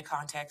in the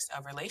context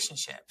of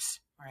relationships,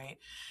 right?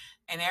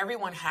 And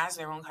everyone has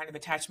their own kind of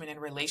attachment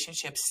and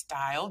relationship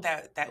style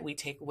that we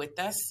take with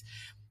us.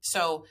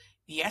 So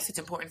yes, it's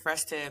important for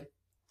us to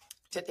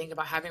think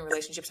about having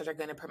relationships that are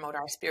going to promote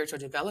our spiritual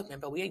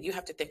development. But you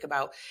have to think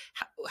about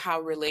how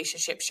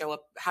relationships show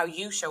up, how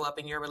you show up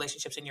in your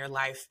relationships in your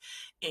life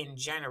in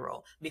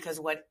general,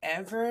 because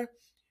whatever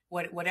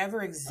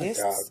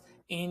exists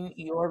in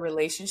your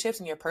relationships,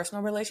 in your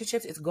personal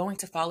relationships, is going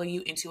to follow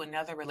you into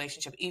another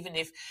relationship, even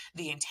if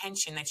the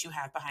intention that you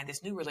have behind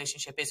this new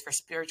relationship is for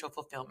spiritual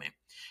fulfillment.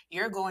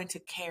 You're going to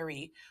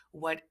carry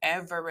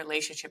whatever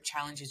relationship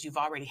challenges you've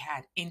already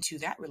had into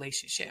that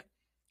relationship.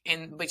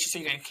 So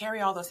you're going to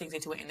carry all those things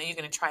into it, and then you're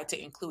going to try to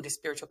include a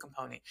spiritual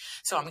component.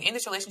 So I'm in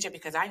this relationship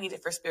because I need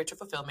it for spiritual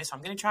fulfillment. So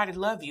I'm going to try to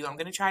love you. I'm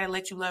going to try to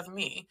let you love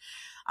me.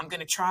 I'm going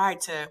to try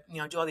to,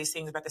 do all these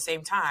things, but at the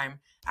same time,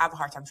 I have a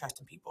hard time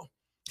trusting people.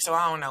 So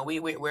I don't know.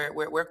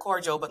 We're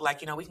cordial, but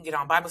we can get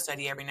on Bible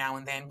study every now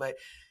and then, but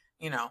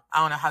I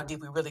don't know how deep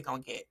we really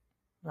gonna get,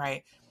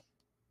 right?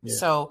 Yeah.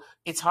 So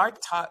it's hard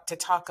to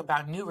talk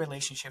about new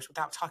relationships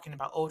without talking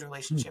about old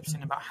relationships,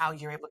 and about how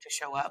you're able to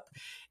show up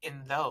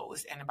in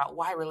those, and about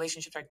why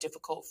relationships are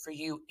difficult for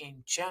you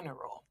in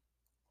general.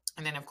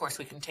 And then, of course,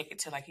 we can take it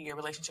to your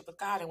relationship with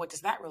God, and what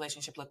does that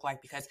relationship look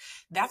like? Because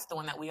that's the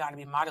one that we ought to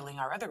be modeling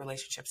our other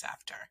relationships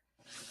after.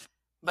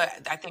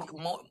 But I think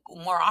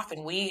more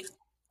often we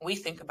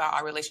think about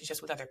our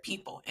relationships with other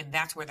people, and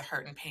that's where the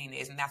hurt and pain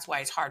is. And that's why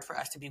it's hard for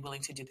us to be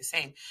willing to do the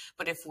same.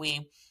 But if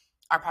we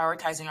are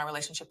prioritizing our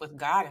relationship with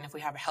God, and if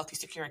we have a healthy,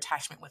 secure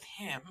attachment with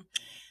Him,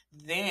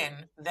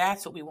 then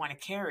that's what we want to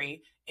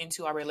carry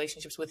into our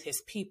relationships with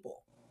His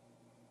people.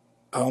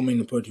 I don't mean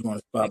to put you on the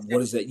spot.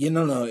 What is that?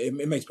 No.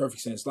 It makes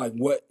perfect sense. Like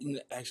what?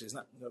 Actually, it's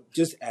not.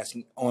 Just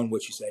asking on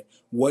what you say.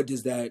 What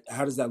does that?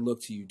 How does that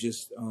look to you?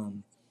 Just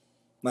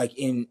like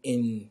in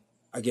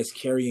I guess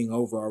carrying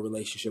over our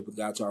relationship with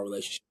God to our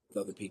relationship with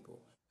other people.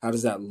 How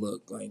does that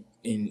look? Like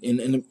in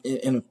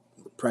a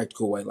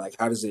practical way. Like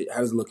how does it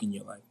look in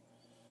your life?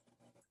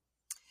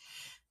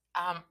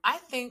 I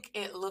think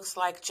it looks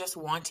like just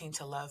wanting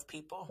to love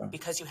people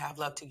because you have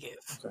love to give.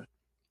 Okay.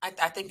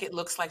 I think it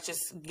looks like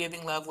just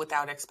giving love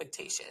without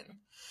expectation.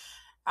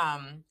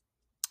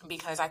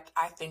 because I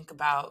think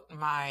about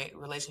my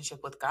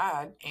relationship with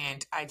God,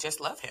 and I just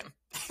love him.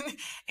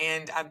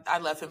 And I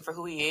love him for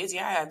who he is.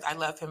 Yeah, I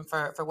love him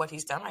for what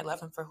he's done. I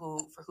love him for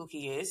who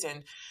he is,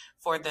 and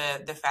for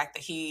the fact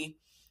that he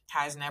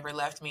has never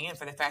left me, and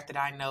for the fact that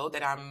I know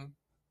that I'm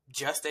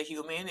just a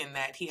human, and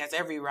that he has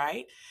every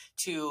right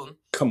to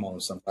Come on,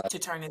 somebody.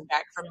 turn his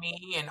back from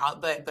me, and all,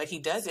 but he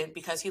doesn't,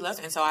 because he loves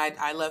me. And so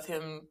I love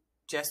him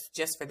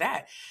just for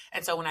that.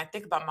 And so when I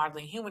think about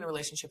modeling human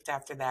relationships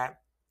after that,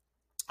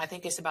 I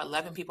think it's about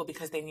loving people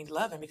because they need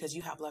love and because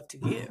you have love to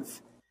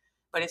give.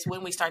 But it's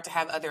when we start to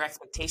have other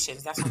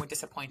expectations, that's when we're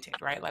disappointed,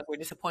 right? Like, we're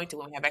disappointed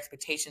when we have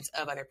expectations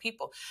of other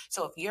people.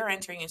 So if you're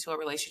entering into a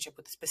relationship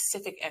with a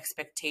specific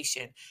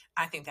expectation,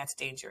 I think that's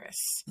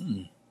dangerous.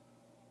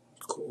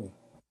 Cool.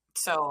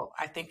 So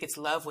I think it's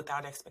love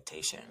without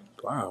expectation.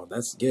 Wow,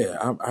 that's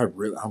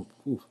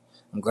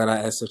I'm glad I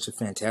asked such a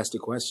fantastic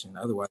question.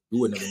 Otherwise, you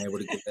wouldn't have been able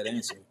to get that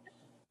answer.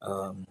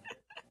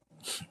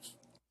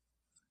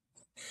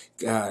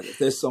 God,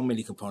 there's so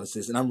many components to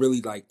this, and I'm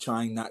really like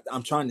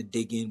I'm trying to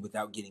dig in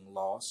without getting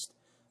lost.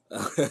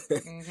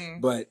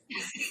 But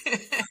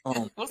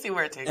we'll see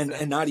where it takes us.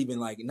 And not even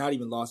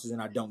losses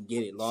and I don't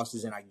get it.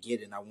 Losses and I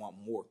get it and I want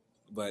more.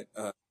 But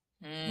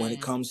when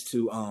it comes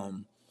to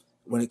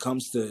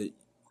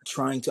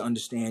trying to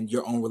understand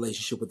your own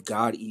relationship with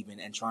God,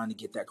 even, and trying to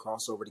get that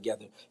crossover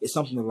together, it's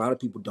something that a lot of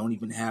people don't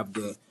even have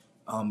the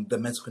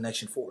mental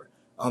connection for.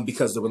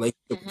 Because the relationship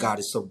with God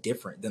is so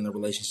different than the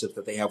relationships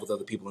that they have with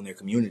other people in their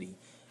community,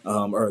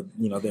 or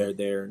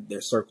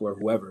their circle or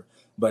whoever.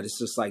 But it's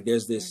just like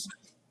there's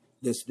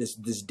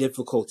this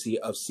difficulty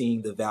of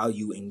seeing the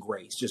value in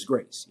grace, just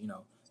grace.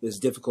 There's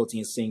difficulty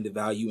in seeing the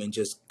value in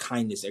just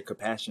kindness or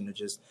compassion, or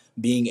just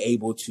being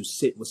able to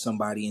sit with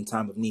somebody in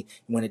time of need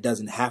when it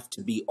doesn't have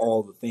to be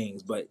all the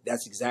things. But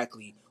that's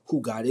exactly who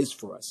God is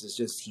for us. It's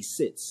just he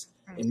sits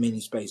in many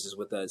spaces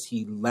with us.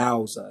 He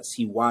allows us.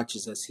 He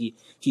watches us. He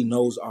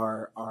knows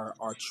our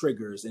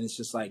triggers. And it's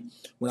just like,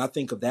 when I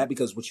think of that,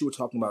 because what you were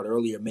talking about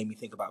earlier made me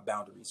think about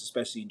boundaries,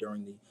 especially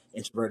during the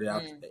introverted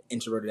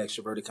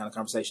extroverted kind of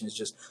conversation. Is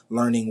just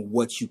learning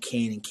what you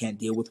can and can't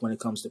deal with when it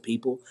comes to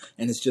people.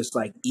 And it's just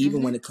like,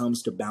 even when it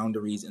comes to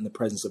boundaries in the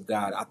presence of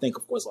God, I think,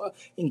 of course,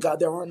 in God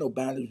there are no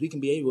boundaries. We can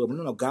be able, but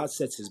no, God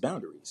sets his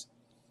boundaries.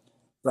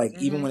 Like,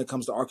 even when it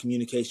comes to our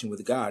communication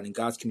with God and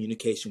God's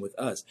communication with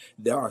us,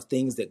 there are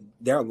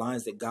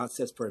lines that God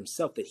sets for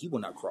himself that he will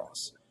not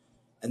cross.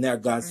 And there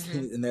are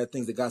and there are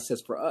things that God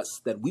sets for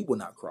us that we will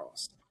not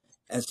cross.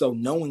 And so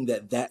knowing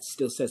that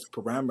still sets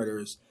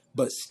parameters,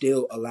 but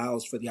still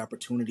allows for the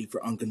opportunity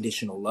for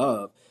unconditional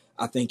love,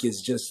 I think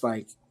is just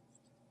like,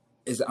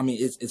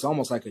 it's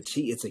almost like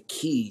it's a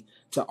key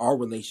to our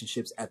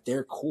relationships at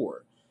their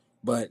core.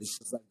 But it's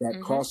just like that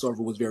crossover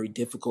was very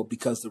difficult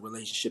because the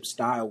relationship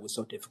style was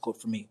so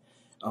difficult for me.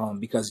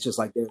 Because just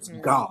like there's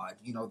God,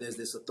 there's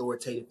this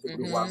authoritative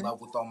figure who I love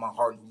with all my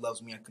heart, who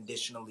loves me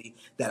unconditionally,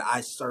 that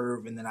I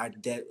serve and then I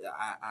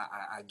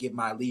give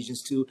my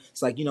allegiance to.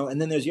 It's like,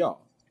 and then there's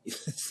y'all.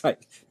 It's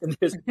like, and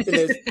there's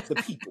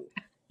the people,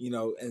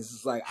 and it's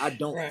just like, I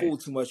don't fool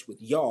too much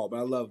with y'all, but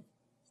I love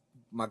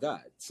my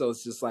God. So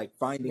it's just like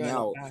finding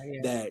out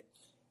that,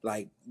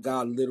 like,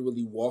 God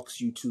literally walks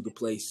you to the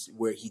place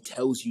where he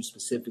tells you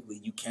specifically,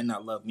 you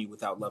cannot love me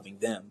without loving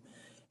them.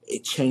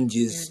 It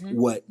changes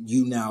what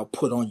you now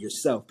put on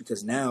yourself,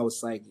 because now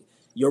it's like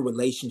your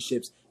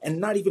relationships, and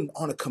not even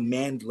on a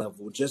command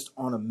level, just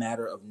on a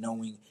matter of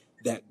knowing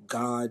that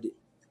God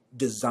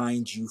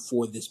designed you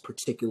for this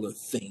particular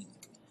thing,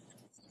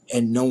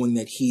 and knowing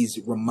that he's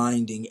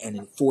reminding and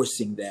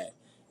enforcing that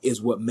is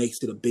what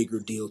makes it a bigger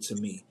deal to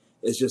me.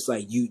 It's just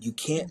like, you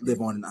can't live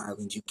on an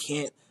island. You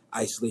can't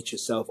isolate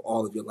yourself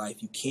all of your life.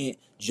 You can't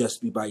just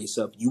be by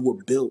yourself. You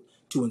were built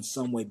to in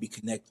some way be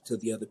connected to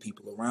the other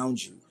people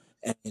around you,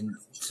 and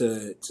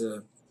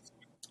to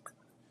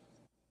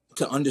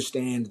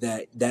understand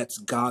that that's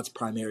God's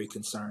primary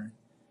concern.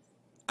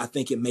 I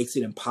think it makes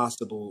it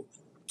impossible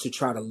to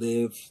try to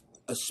live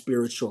a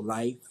spiritual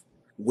life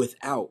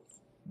without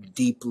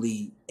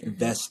deeply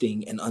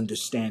investing and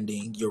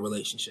understanding your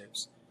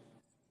relationships.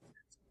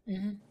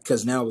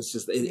 Because now it's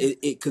just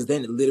because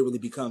then it literally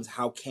becomes,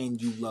 how can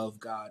you love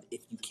God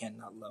if you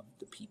cannot love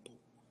the people?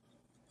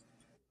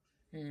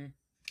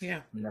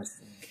 Yeah.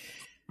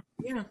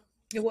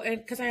 Well,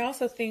 because I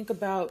also think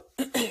about,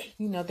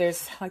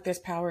 there's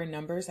power in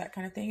numbers, that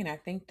kind of thing. And I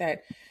think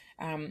that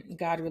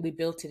God really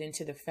built it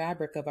into the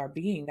fabric of our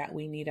being, that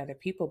we need other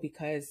people,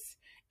 because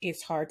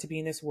it's hard to be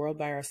in this world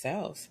by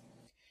ourselves.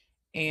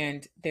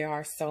 And there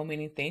are so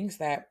many things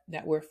that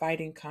we're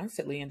fighting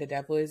constantly, and the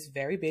devil is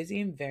very busy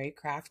and very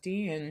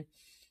crafty, and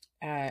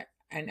I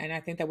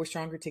think that we're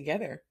stronger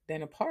together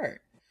than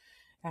apart.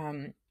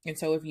 And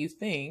so if you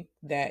think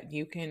that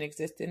you can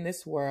exist in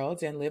this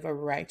world and live a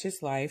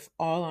righteous life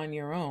all on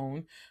your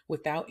own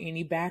without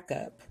any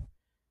backup,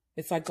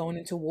 it's like going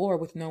into war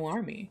with no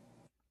army.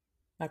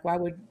 Like, why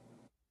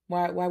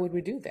would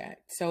we do that?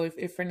 So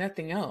if for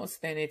nothing else,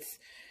 then it's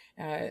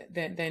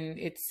then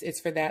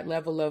it's for that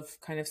level of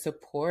kind of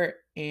support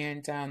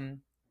and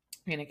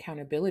and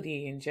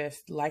accountability and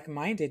just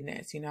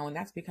like-mindedness, and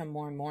that's become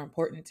more and more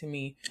important to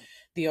me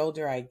the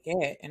older I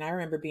get. And I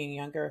remember being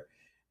younger,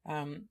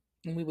 and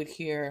we would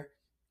hear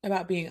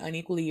about being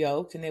unequally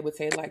yoked, and they would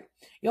say like,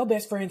 your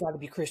best friends ought to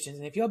be Christians,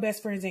 and if your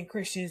best friends ain't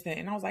Christians, then,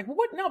 and I was like, well,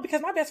 what? No,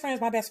 because my best friend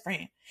is my best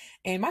friend,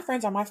 and my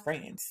friends are my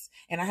friends,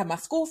 and I have my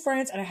school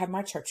friends and I have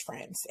my church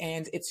friends,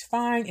 and it's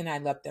fine, and I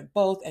love them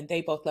both, and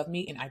they both love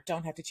me, and I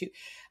don't have to choose.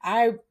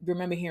 I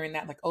remember hearing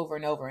that like over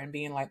and over and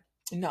being like,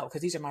 no,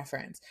 because these are my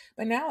friends.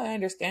 But now I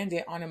understand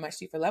it on a much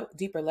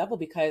deeper level,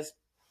 because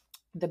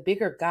the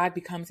bigger God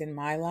becomes in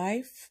my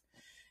life,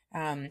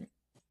 um,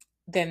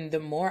 then the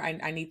more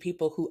I need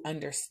people who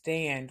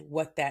understand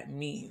what that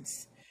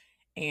means,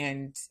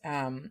 and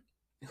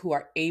who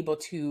are able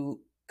to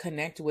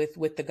connect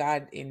with the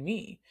God in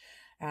me.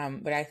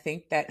 But I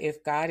think that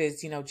if God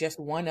is, just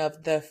one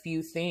of the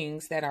few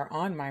things that are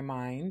on my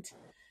mind,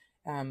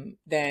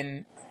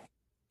 then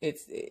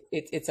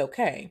it's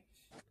okay.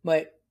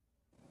 But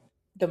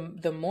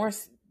the more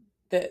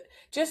the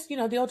just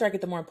the older I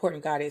get, the more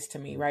important God is to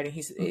me, right? And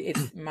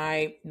it's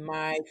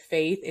my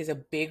faith is a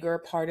bigger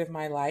part of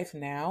my life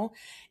now,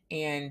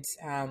 and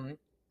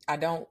I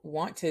don't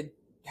want to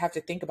have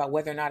to think about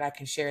whether or not I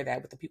can share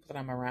that with the people that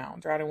I'm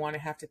around, or I don't want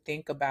to have to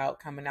think about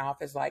coming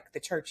off as like the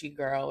churchy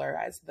girl, or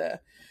as the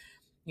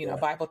Yeah.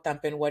 Bible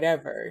thumping,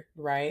 whatever,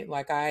 right?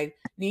 Like, I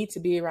need to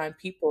be around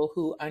people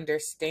who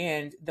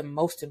understand the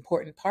most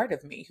important part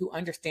of me, who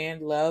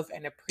understand, love,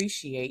 and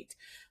appreciate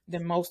the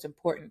most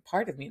important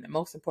part of me. The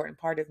most important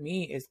part of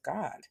me is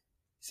God.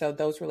 So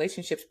those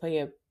relationships play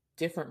a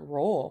different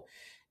role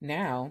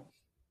now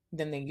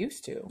than they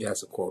used to. Yeah,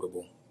 that's a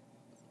quotable.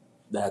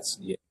 That's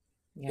yeah.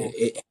 Yeah.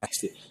 It has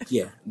to.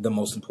 Yeah, the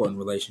most important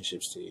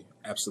relationships to you.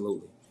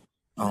 Absolutely.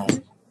 Um, Hmm.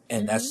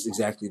 and Hmm. that's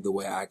exactly the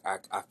way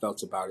I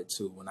felt about it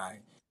too when I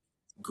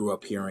grew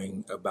up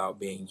hearing about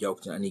being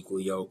yoked and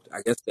unequally yoked.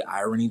 I guess the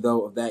irony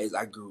though of that is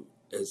I grew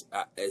is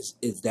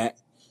that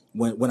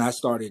when I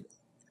started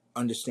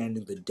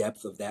understanding the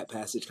depth of that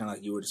passage, kind of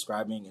like you were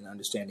describing, and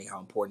understanding how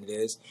important it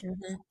is,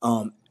 Hmm.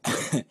 um,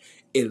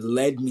 it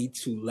led me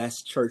to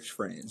less church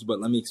friends. But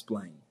let me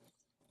explain.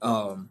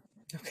 Um,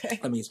 Okay.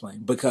 let me explain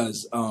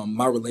because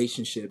my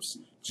relationships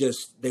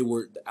just they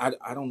were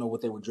I don't know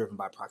what they were driven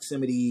by,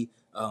 proximity,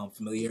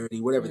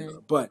 familiarity, whatever they Mm.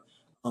 were, but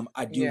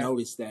I do Yeah.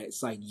 notice that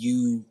it's like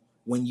you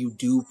when you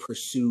do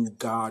pursue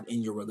God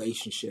in your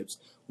relationships,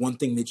 one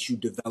thing that you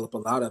develop a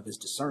lot of is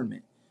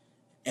discernment,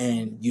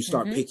 and you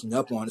start Hmm. picking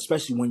up on,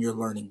 especially when you're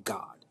learning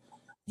God,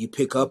 you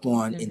pick up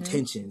on Hmm.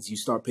 intentions, you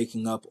start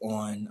picking up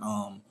on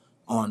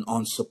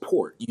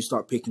support, you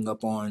start picking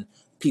up on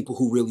people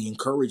who really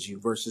encourage you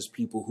versus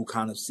people who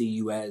kind of see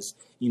you as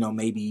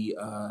maybe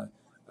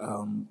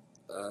um,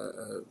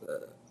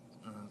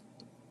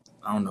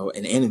 I don't know,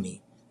 an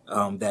enemy,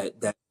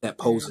 that Mm.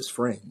 poses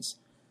friends.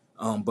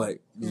 But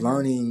Hmm.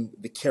 learning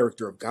the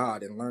character of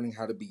God and learning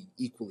how to be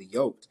equally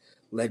yoked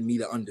led me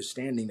to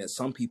understanding that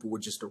some people were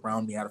just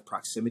around me out of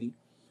proximity.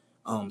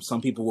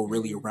 Some people were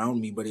really Mm.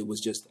 around me, but it was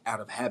just out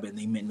of habit and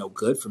they meant no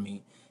good for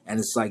me. And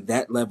it's like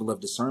that level of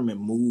discernment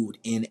moved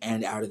in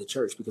and out of the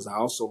church, because I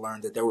also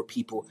learned that there were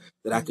people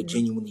that I could Hmm.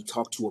 genuinely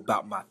talk to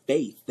about my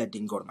faith that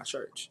didn't go to my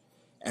church.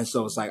 And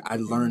so it's like I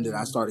learned that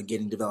I Mm. started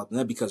getting developed in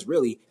that, because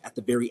really at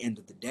the very end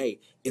of the day,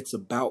 it's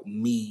about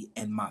me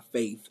and my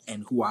faith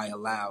and who I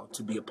allow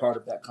to be a part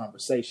of that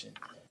conversation.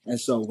 And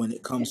so when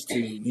it comes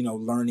to,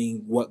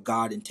 learning what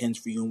God intends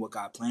for you and what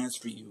God plans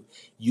for you,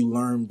 you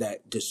learn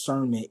that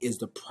discernment is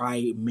the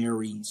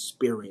primary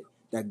spirit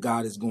that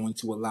God is going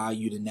to allow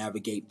you to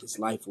navigate this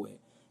life with.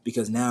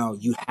 Because now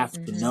you have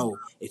to Hmm. know,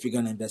 if you're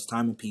going to invest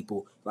time in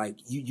people, like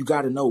you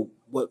got to know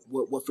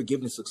what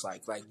forgiveness looks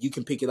like. Like you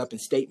can pick it up in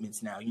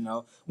statements now,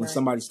 when Right.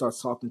 somebody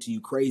starts talking to you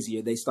crazy,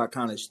 or they start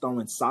kind of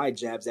throwing side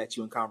jabs at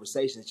you in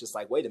conversation. It's just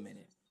like, wait a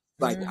minute.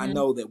 Like, I Hmm.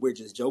 know that we're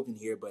just joking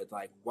here, but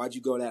like, why'd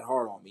you go that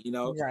hard on me?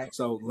 Right.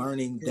 So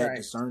learning that Right.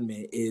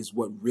 discernment is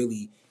what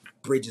really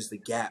bridges the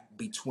gap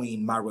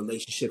between my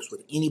relationships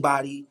with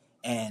anybody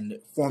and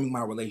forming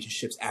my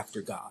relationships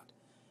after God.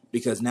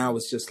 Because now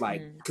it's just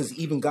like, Mm. because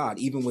even God,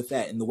 even with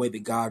that, in the way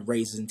that God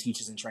raises and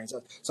teaches and trains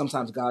us,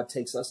 sometimes God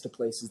takes us to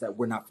places that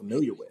we're not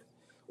familiar with,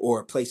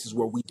 or places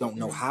where we don't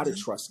know how to Hmm.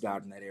 trust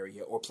God in that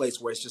area, or a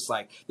place where it's just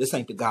like, this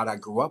ain't the God I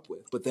grew up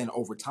with. But then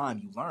over time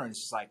you learn,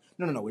 it's just like,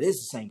 no, no, no, it is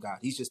the same God.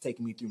 He's just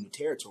taking me through new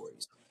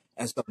territories.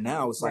 And so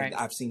now it's like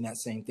Right. I've seen that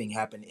same thing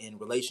happen in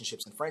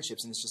relationships and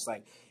friendships. And it's just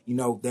like,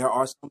 there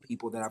are some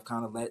people that I've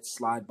kind of let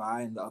slide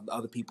by, and the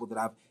other people that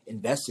I've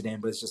invested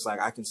in. But it's just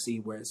like I can see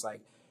where it's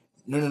like,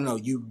 no, no, no,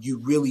 you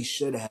really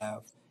should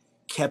have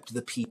kept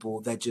the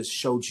people that just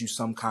showed you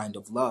some kind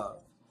of love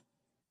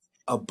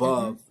Hmm.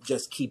 above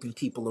just keeping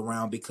people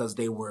around because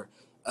they were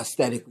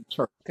aesthetically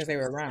Because they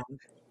were around.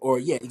 or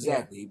yeah, Yeah.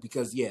 exactly,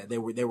 because yeah, they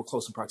were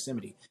close in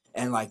proximity.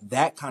 And like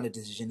that kind of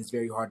decision is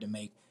very hard to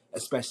make,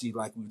 especially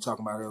like we were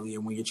talking about earlier,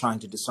 when you're trying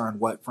to discern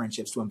what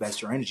friendships to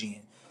invest your energy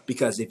in.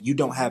 Because if you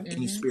don't have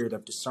any Hmm. spirit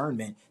of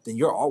discernment, then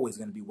you're always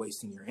going to be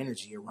wasting your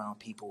energy around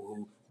people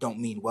who don't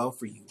mean well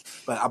for you.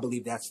 But I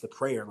believe that's the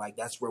prayer. Like,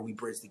 that's where we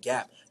bridge the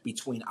gap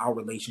between our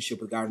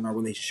relationship with God and our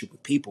relationship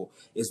with people,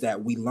 is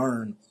that we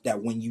learn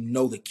that when you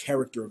know the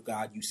character of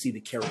God, you see the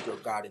character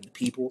of God in the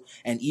people.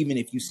 And even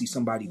if you see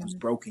somebody who's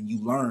broken,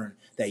 you learn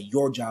that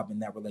your job in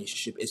that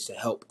relationship is to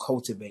help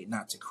cultivate,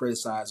 not to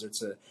criticize or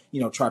to,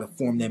 try to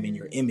form them in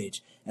your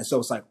image. And so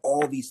it's like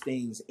all these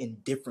things in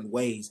different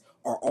ways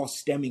are all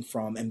stemming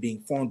from and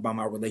being formed by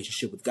my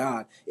relationship with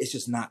God. It's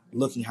just not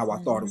looking how I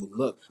thought it would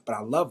look. But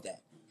I love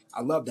that.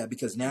 I love that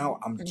because now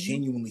I'm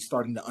genuinely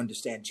starting to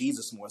understand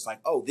Jesus more. It's like,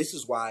 oh, this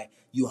is why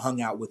you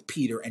hung out with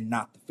Peter and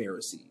not the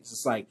Pharisees.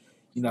 It's like,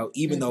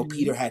 even though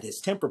Peter had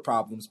his temper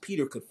problems,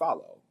 Peter could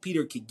follow.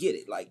 Peter could get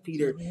it. Like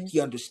Peter, he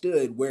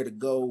understood where to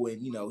go,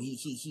 and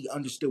he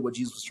understood what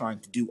Jesus was trying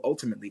to do.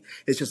 Ultimately,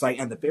 it's just like,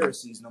 and the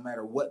Pharisees, no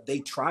matter what they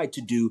tried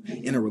to do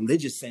in a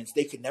religious sense,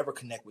 they could never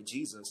connect with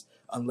Jesus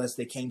unless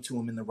they came to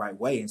him in the right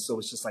way. And so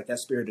it's just like that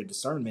spirit of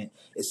discernment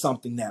is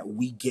something that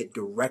we get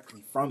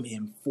directly from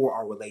him for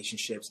our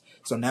relationships.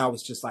 So now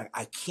it's just like,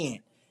 I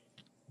can't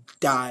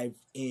dive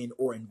in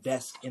or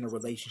invest in a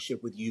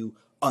relationship with you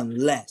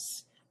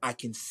unless I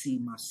can see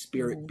my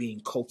spirit being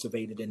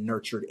cultivated and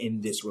nurtured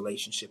in this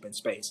relationship and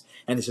space.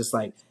 And it's just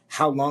like,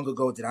 how long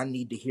ago did I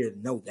need to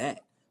know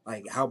that?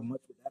 Like, how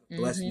much would that have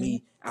blessed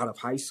me out of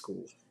high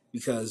school?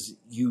 Because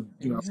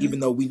even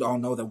though we all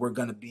know that we're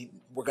gonna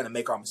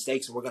make our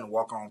mistakes and we're gonna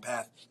walk our own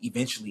path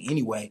eventually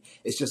anyway,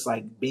 it's just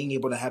like being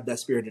able to have that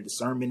spirit of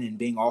discernment and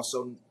being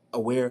also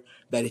aware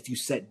that if you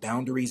set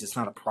boundaries, it's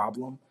not a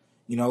problem.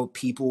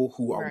 People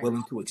who are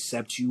willing to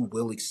accept you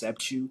will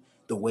accept you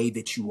the way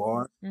that you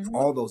are.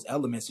 All those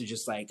elements are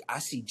just like, I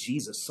see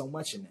Jesus so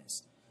much in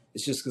this.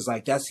 It's just because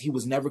like he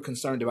was never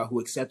concerned about who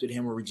accepted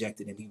him or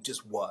rejected him. He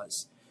just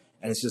was.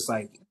 And it's just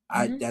like,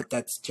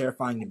 that's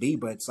terrifying to be,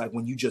 but it's like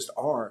when you just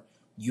are,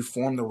 you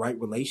form the right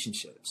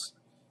relationships.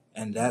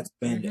 And that's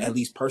been, at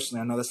least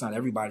personally, I know that's not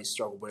everybody's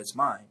struggle, but it's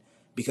mine,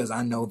 because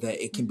I know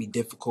that it can be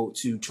difficult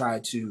to try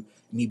to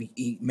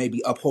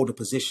maybe uphold a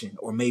position,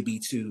 or maybe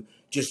to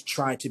just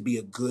try to be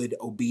a good,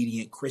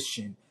 obedient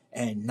Christian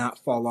and not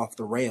fall off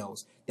the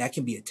rails. That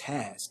can be a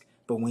task.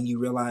 But when you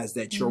realize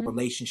that your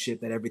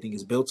relationship, that everything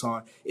is built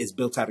on, is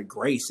built out of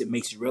grace, it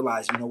makes you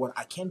realize, you know what,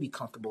 I can be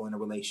comfortable in a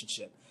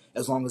relationship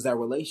as long as that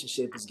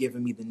relationship is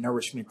giving me the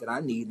nourishment that I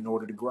need in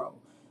order to grow,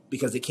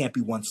 because it can't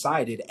be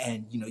one-sided.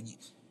 And,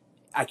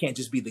 I can't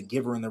just be the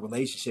giver in the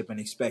relationship and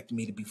expect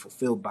me to be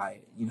fulfilled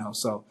by it,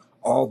 so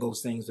all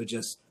those things are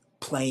just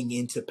playing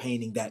into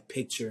painting that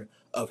picture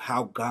of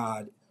how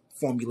God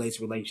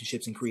formulates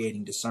relationships and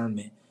creating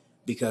discernment,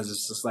 because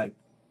it's just like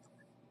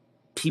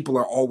people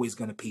are always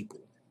going to people,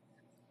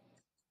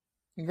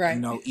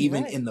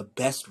 even in the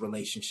best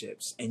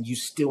relationships, and you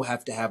still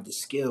have to have the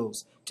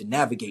skills to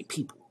navigate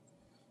people.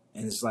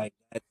 And it's like,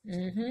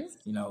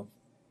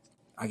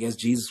 I guess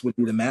Jesus would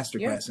be the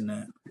masterclass in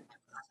that.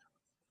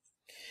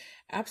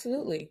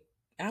 Absolutely.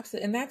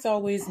 Absolutely. And that's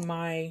always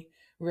my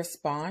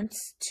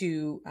response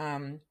to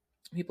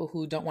people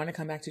who don't want to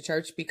come back to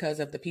church because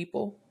of the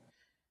people,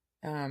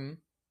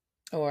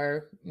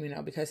 or,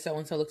 because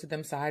so-and-so looked at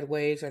them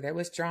sideways, or there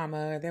was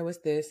drama, or there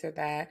was this or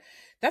that.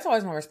 That's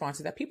always my response,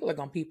 is that people are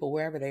going to people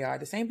wherever they are.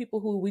 The same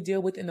people who we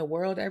deal with in the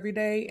world every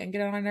day and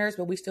get on our nerves,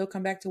 but we still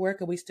come back to work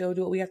and we still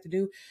do what we have to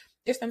do.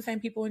 It's them same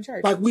people in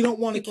church. Like, we don't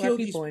want to People kill are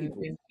people, these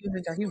people. and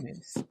humans are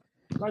humans.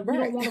 Like, we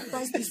don't want to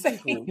fight these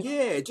people.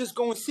 Yeah, just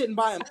going sitting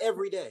by them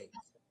every day.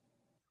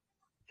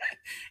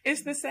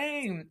 It's the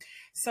same.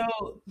 So,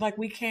 like,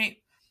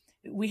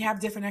 we have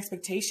different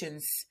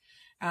expectations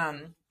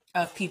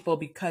of people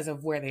because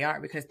of where they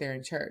are, because they're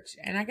in church.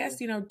 And I guess,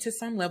 to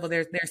some level,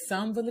 there's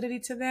some validity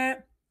to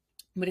that.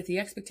 But if the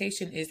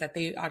expectation is that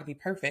they ought to be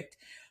perfect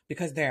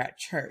because they're at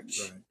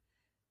church,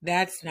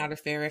 that's not a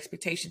fair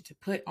expectation to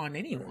put on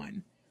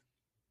anyone.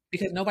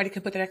 Because nobody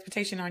can put that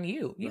expectation on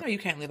you. You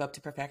can't live up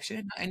to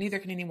perfection, and neither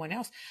can anyone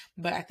else.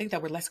 But I think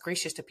that we're less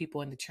gracious to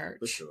people in the church.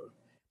 For sure.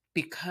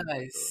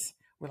 Because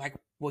we're like,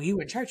 well, you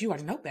in church, you ought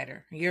to know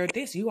better. You're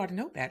this, you ought to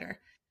know better.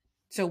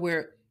 So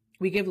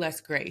we give less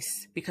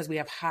grace because we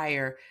have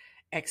higher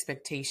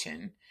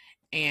expectation.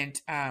 And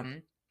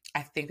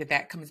I think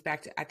that comes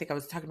back to, I think I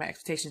was talking about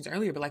expectations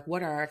earlier, but like,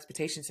 what are our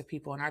expectations of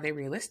people, and are they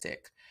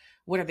realistic?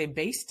 What are they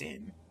based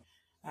in?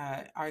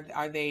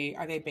 Are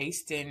they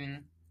based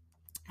in,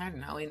 I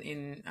don't know,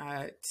 in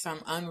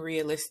some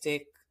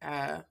unrealistic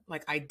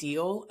like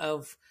ideal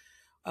of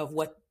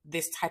what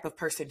this type of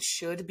person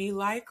should be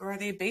like? Or are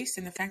they based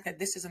in the fact that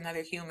this is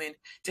another human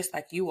just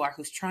like you are,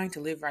 who's trying to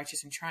live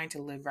righteous and trying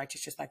to live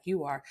righteous just like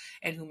you are,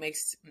 and who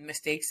makes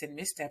mistakes and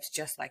missteps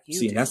just like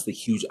you do? And that's the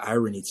huge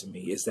irony to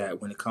me, is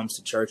that when it comes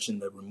to church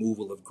and the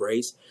removal of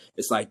grace,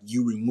 it's like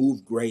you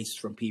remove grace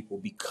from people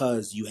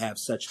because you have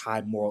such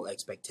high moral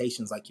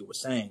expectations, like you were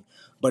saying.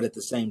 But at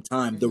the same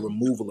time, the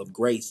removal of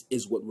grace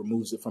is what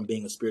removes it from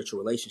being a spiritual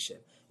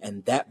relationship.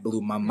 And that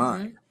blew my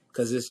mind,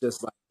 because it's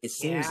just like, it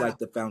seems like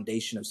the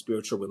foundation of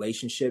spiritual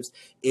relationships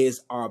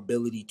is our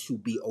ability to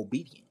be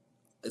obedient.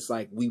 It's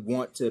like we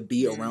want to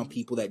be around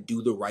people that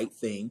do the right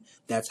thing.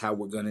 That's how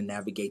we're going to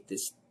navigate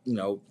this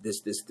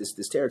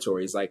this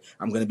territory. It's like,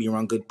 I'm going to be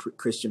around good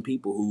Christian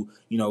people who,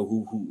 who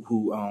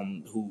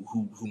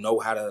know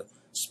how to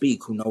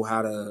speak, who know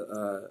how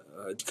to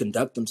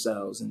conduct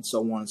themselves, and so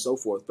on and so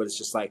forth. But it's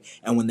just like,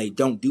 and when they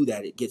don't do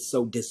that, it gets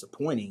so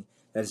disappointing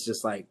that it's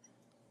just like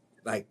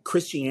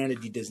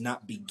Christianity does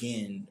not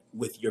begin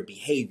with your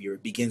behavior.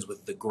 It begins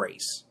with the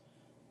grace.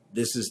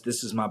 This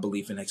is my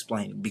belief in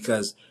explaining,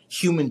 because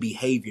human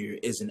behavior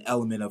is an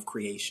element of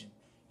creation.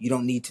 You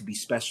don't need to be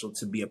special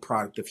to be a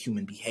product of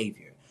human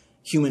behavior.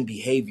 Human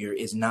behavior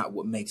is not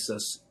what makes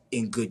us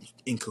in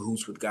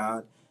cahoots with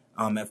God.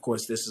 Of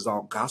course, this is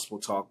all gospel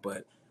talk,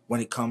 but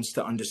when it comes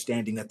to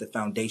understanding that the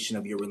foundation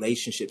of your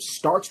relationship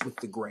starts with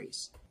the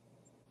grace,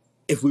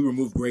 if we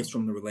remove grace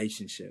from the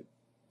relationship,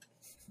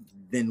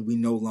 then we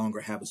no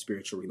longer have a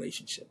spiritual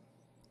relationship,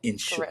 in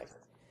short. Correct.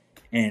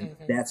 And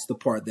that's the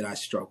part that I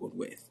struggled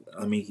with.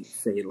 Let me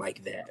say it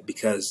like that,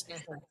 because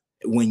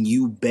when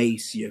you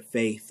base your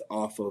faith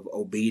off of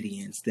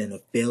obedience, then a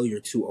failure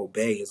to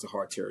obey is a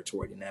hard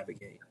territory to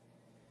navigate.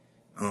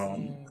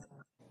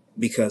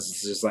 Because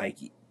it's just like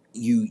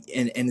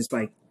and it's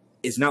like,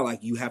 it's not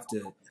like you have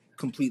to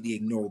completely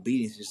ignore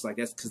obedience. It's just like,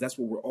 that's because that's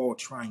what we're all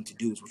trying to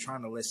do, is we're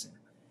trying to listen.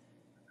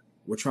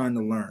 We're trying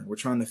to learn. We're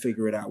trying to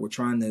figure it out. We're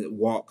trying to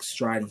walk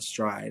stride and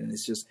stride. And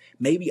it's just,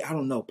 maybe, I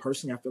don't know,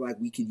 personally, I feel like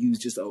we could use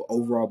just an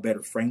overall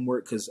better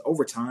framework, because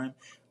over time,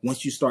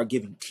 once you start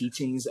giving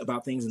teachings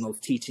about things and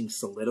those teachings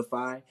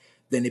solidify,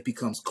 then it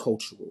becomes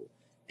cultural.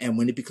 And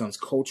when it becomes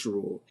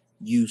cultural,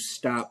 you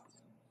stop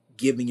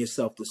giving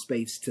yourself the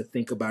space to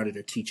think about it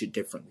or teach it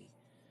differently.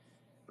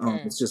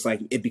 It's just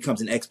like, it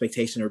becomes an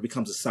expectation, or it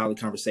becomes a solid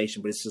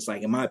conversation. But it's just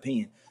like, in my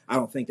opinion, I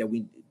don't think that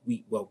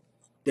well,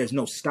 there's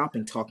no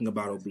stopping talking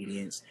about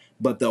obedience,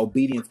 but the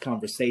obedience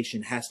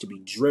conversation has to be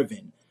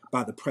driven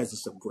by the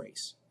presence of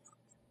grace.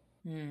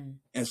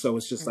 And so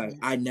it's just like,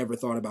 I never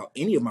thought about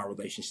any of my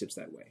relationships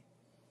that way,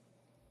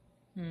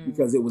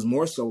 because it was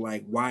more so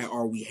like, why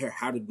are we here?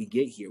 How did we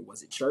get here?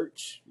 Was it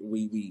church?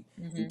 We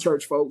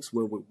church folks?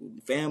 We're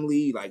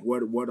family? Like,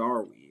 what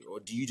are we? Or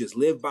do you just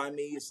live by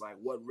me? It's like,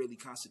 what really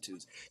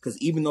constitutes? Because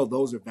even though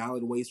those are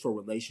valid ways for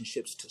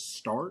relationships to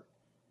start,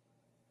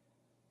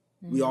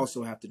 we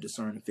also have to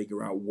discern and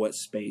figure out what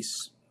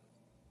space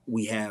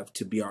we have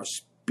to be our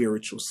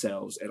spiritual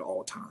selves at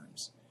all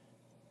times.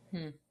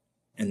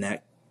 And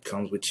that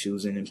comes with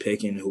choosing and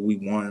picking who we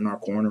want in our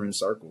corner and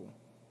circle,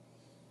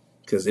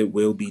 because it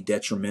will be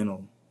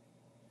detrimental.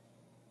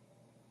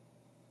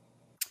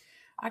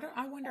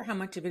 I wonder how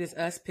much of it is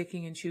us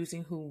picking and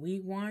choosing who we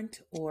want,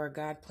 or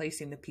God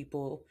placing the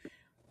people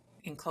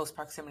in close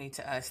proximity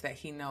to us that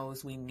he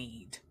knows we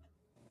need.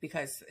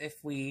 Because if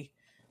we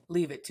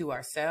leave it to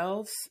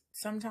ourselves,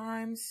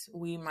 sometimes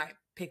we might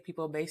pick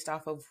people based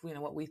off of,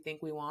 what we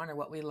think we want or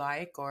what we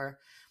like, or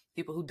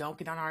people who don't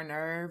get on our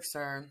nerves,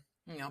 or,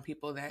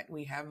 people that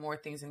we have more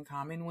things in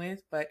common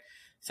with. But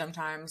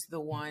sometimes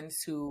the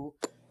ones who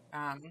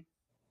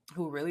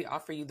really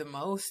offer you the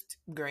most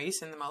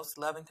grace and the most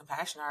love and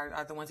compassion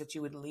are the ones that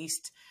you would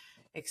least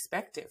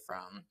expect it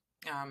from.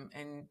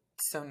 And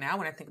so now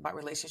when I think about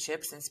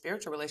relationships and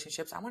spiritual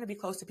relationships, I want to be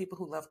close to people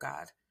who love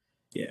God.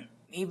 Yeah.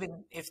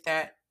 Even if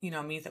that,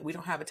 means that we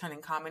don't have a ton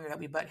in common or that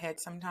we butt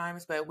heads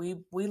sometimes, but we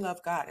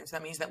love God. And so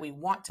that means that we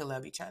want to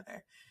love each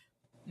other.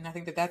 And I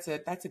think that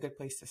that's a good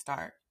place to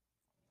start.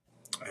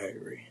 I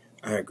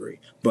agree.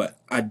 But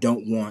I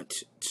don't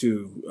want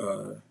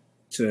to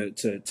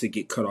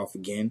get cut off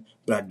again,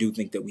 but I do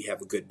think that we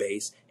have a good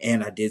base,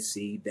 and I did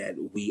see that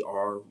we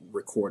are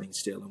recording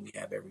still, and we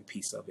have every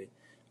piece of it.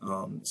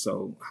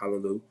 So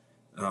hallelujah.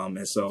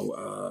 And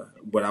so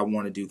what I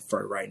want to do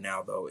for right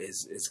now, though,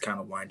 is kind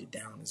of wind it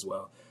down as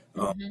well.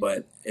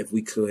 But if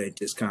we could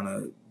just kind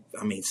of,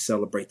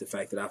 celebrate the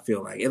fact that I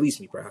feel like, at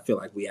least me, I feel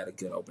like we had a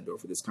good open door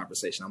for this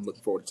conversation. I'm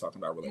looking forward to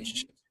talking about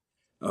relationships.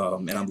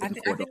 And I'm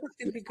looking forward I think it's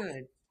going to be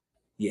good.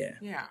 Yeah.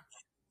 Yeah.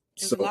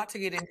 There's a lot to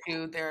get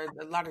into. There are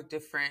a lot of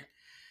different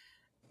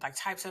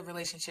types of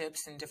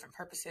relationships and different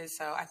purposes.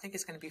 So I think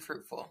it's going to be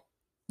fruitful.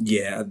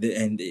 Yeah.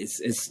 And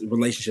it's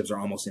relationships are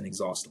almost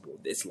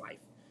inexhaustible. It's life.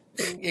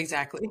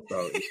 Exactly.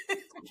 So,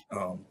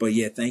 but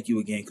yeah, thank you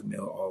again,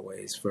 Camille,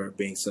 always, for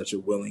being such a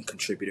willing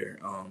contributor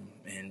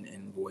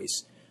and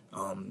voice.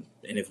 And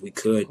if we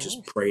could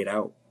just pray it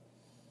out.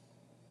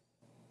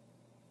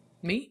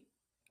 Me?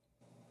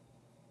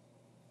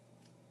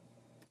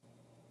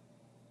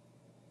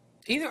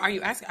 Either are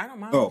you asking? I don't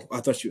mind. Oh,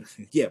 I thought you.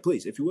 Yeah,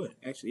 please, if you would.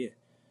 Actually, yeah.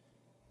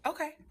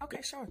 Okay,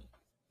 sure.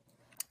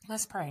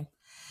 Let's pray.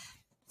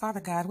 Father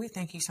God, we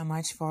thank you so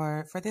much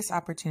for this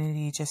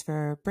opportunity, just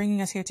for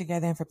bringing us here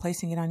together and for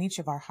placing it on each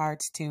of our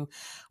hearts to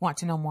want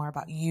to know more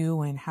about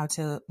you and how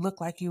to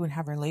look like you and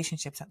have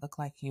relationships that look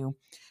like you.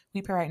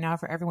 We pray right now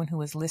for everyone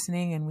who is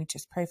listening, and we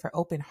just pray for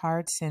open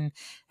hearts and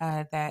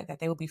that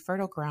they will be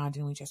fertile ground.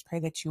 And we just pray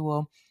that you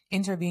will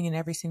intervene in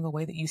every single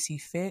way that you see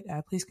fit.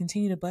 Please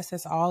continue to bless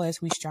us all as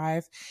we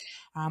strive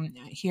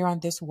here on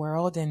this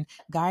world, and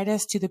guide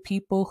us to the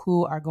people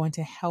who are going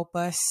to help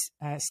us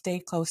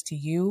stay close to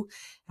you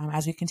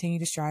as we continue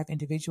to strive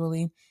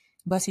individually.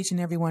 Bless each and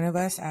every one of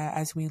us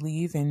as we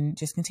leave, and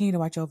just continue to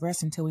watch over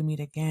us until we meet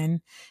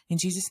again. In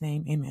Jesus'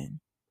 name, amen.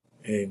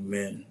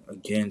 Amen.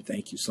 Again,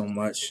 thank you so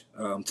much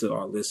to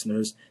our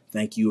listeners.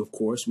 Thank you, of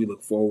course. We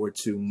look forward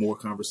to more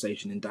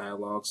conversation and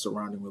dialogue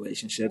surrounding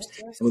relationships.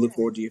 Yes, And we look yes.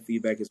 forward to your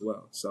feedback as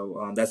well.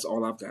 So that's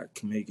all I've got.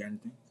 Camille, you got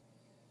anything?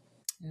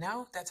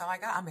 No, that's all I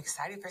got. I'm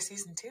excited for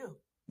season 2.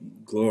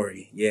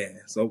 Glory. Yeah.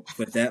 So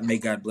with that, may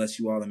God bless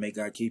you all and may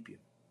God keep you.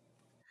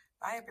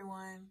 Bye,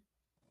 everyone.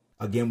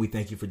 Again, we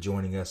thank you for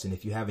joining us. And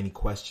if you have any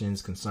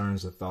questions,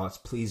 concerns, or thoughts,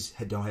 please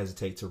don't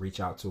hesitate to reach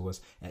out to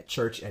us at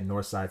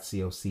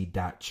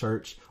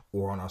church@northsidecoc.church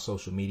or on our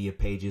social media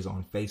pages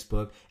on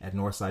Facebook at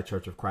Northside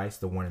Church of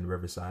Christ, the one in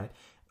Riverside,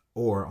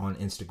 or on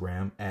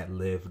Instagram at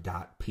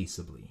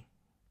live.peaceably.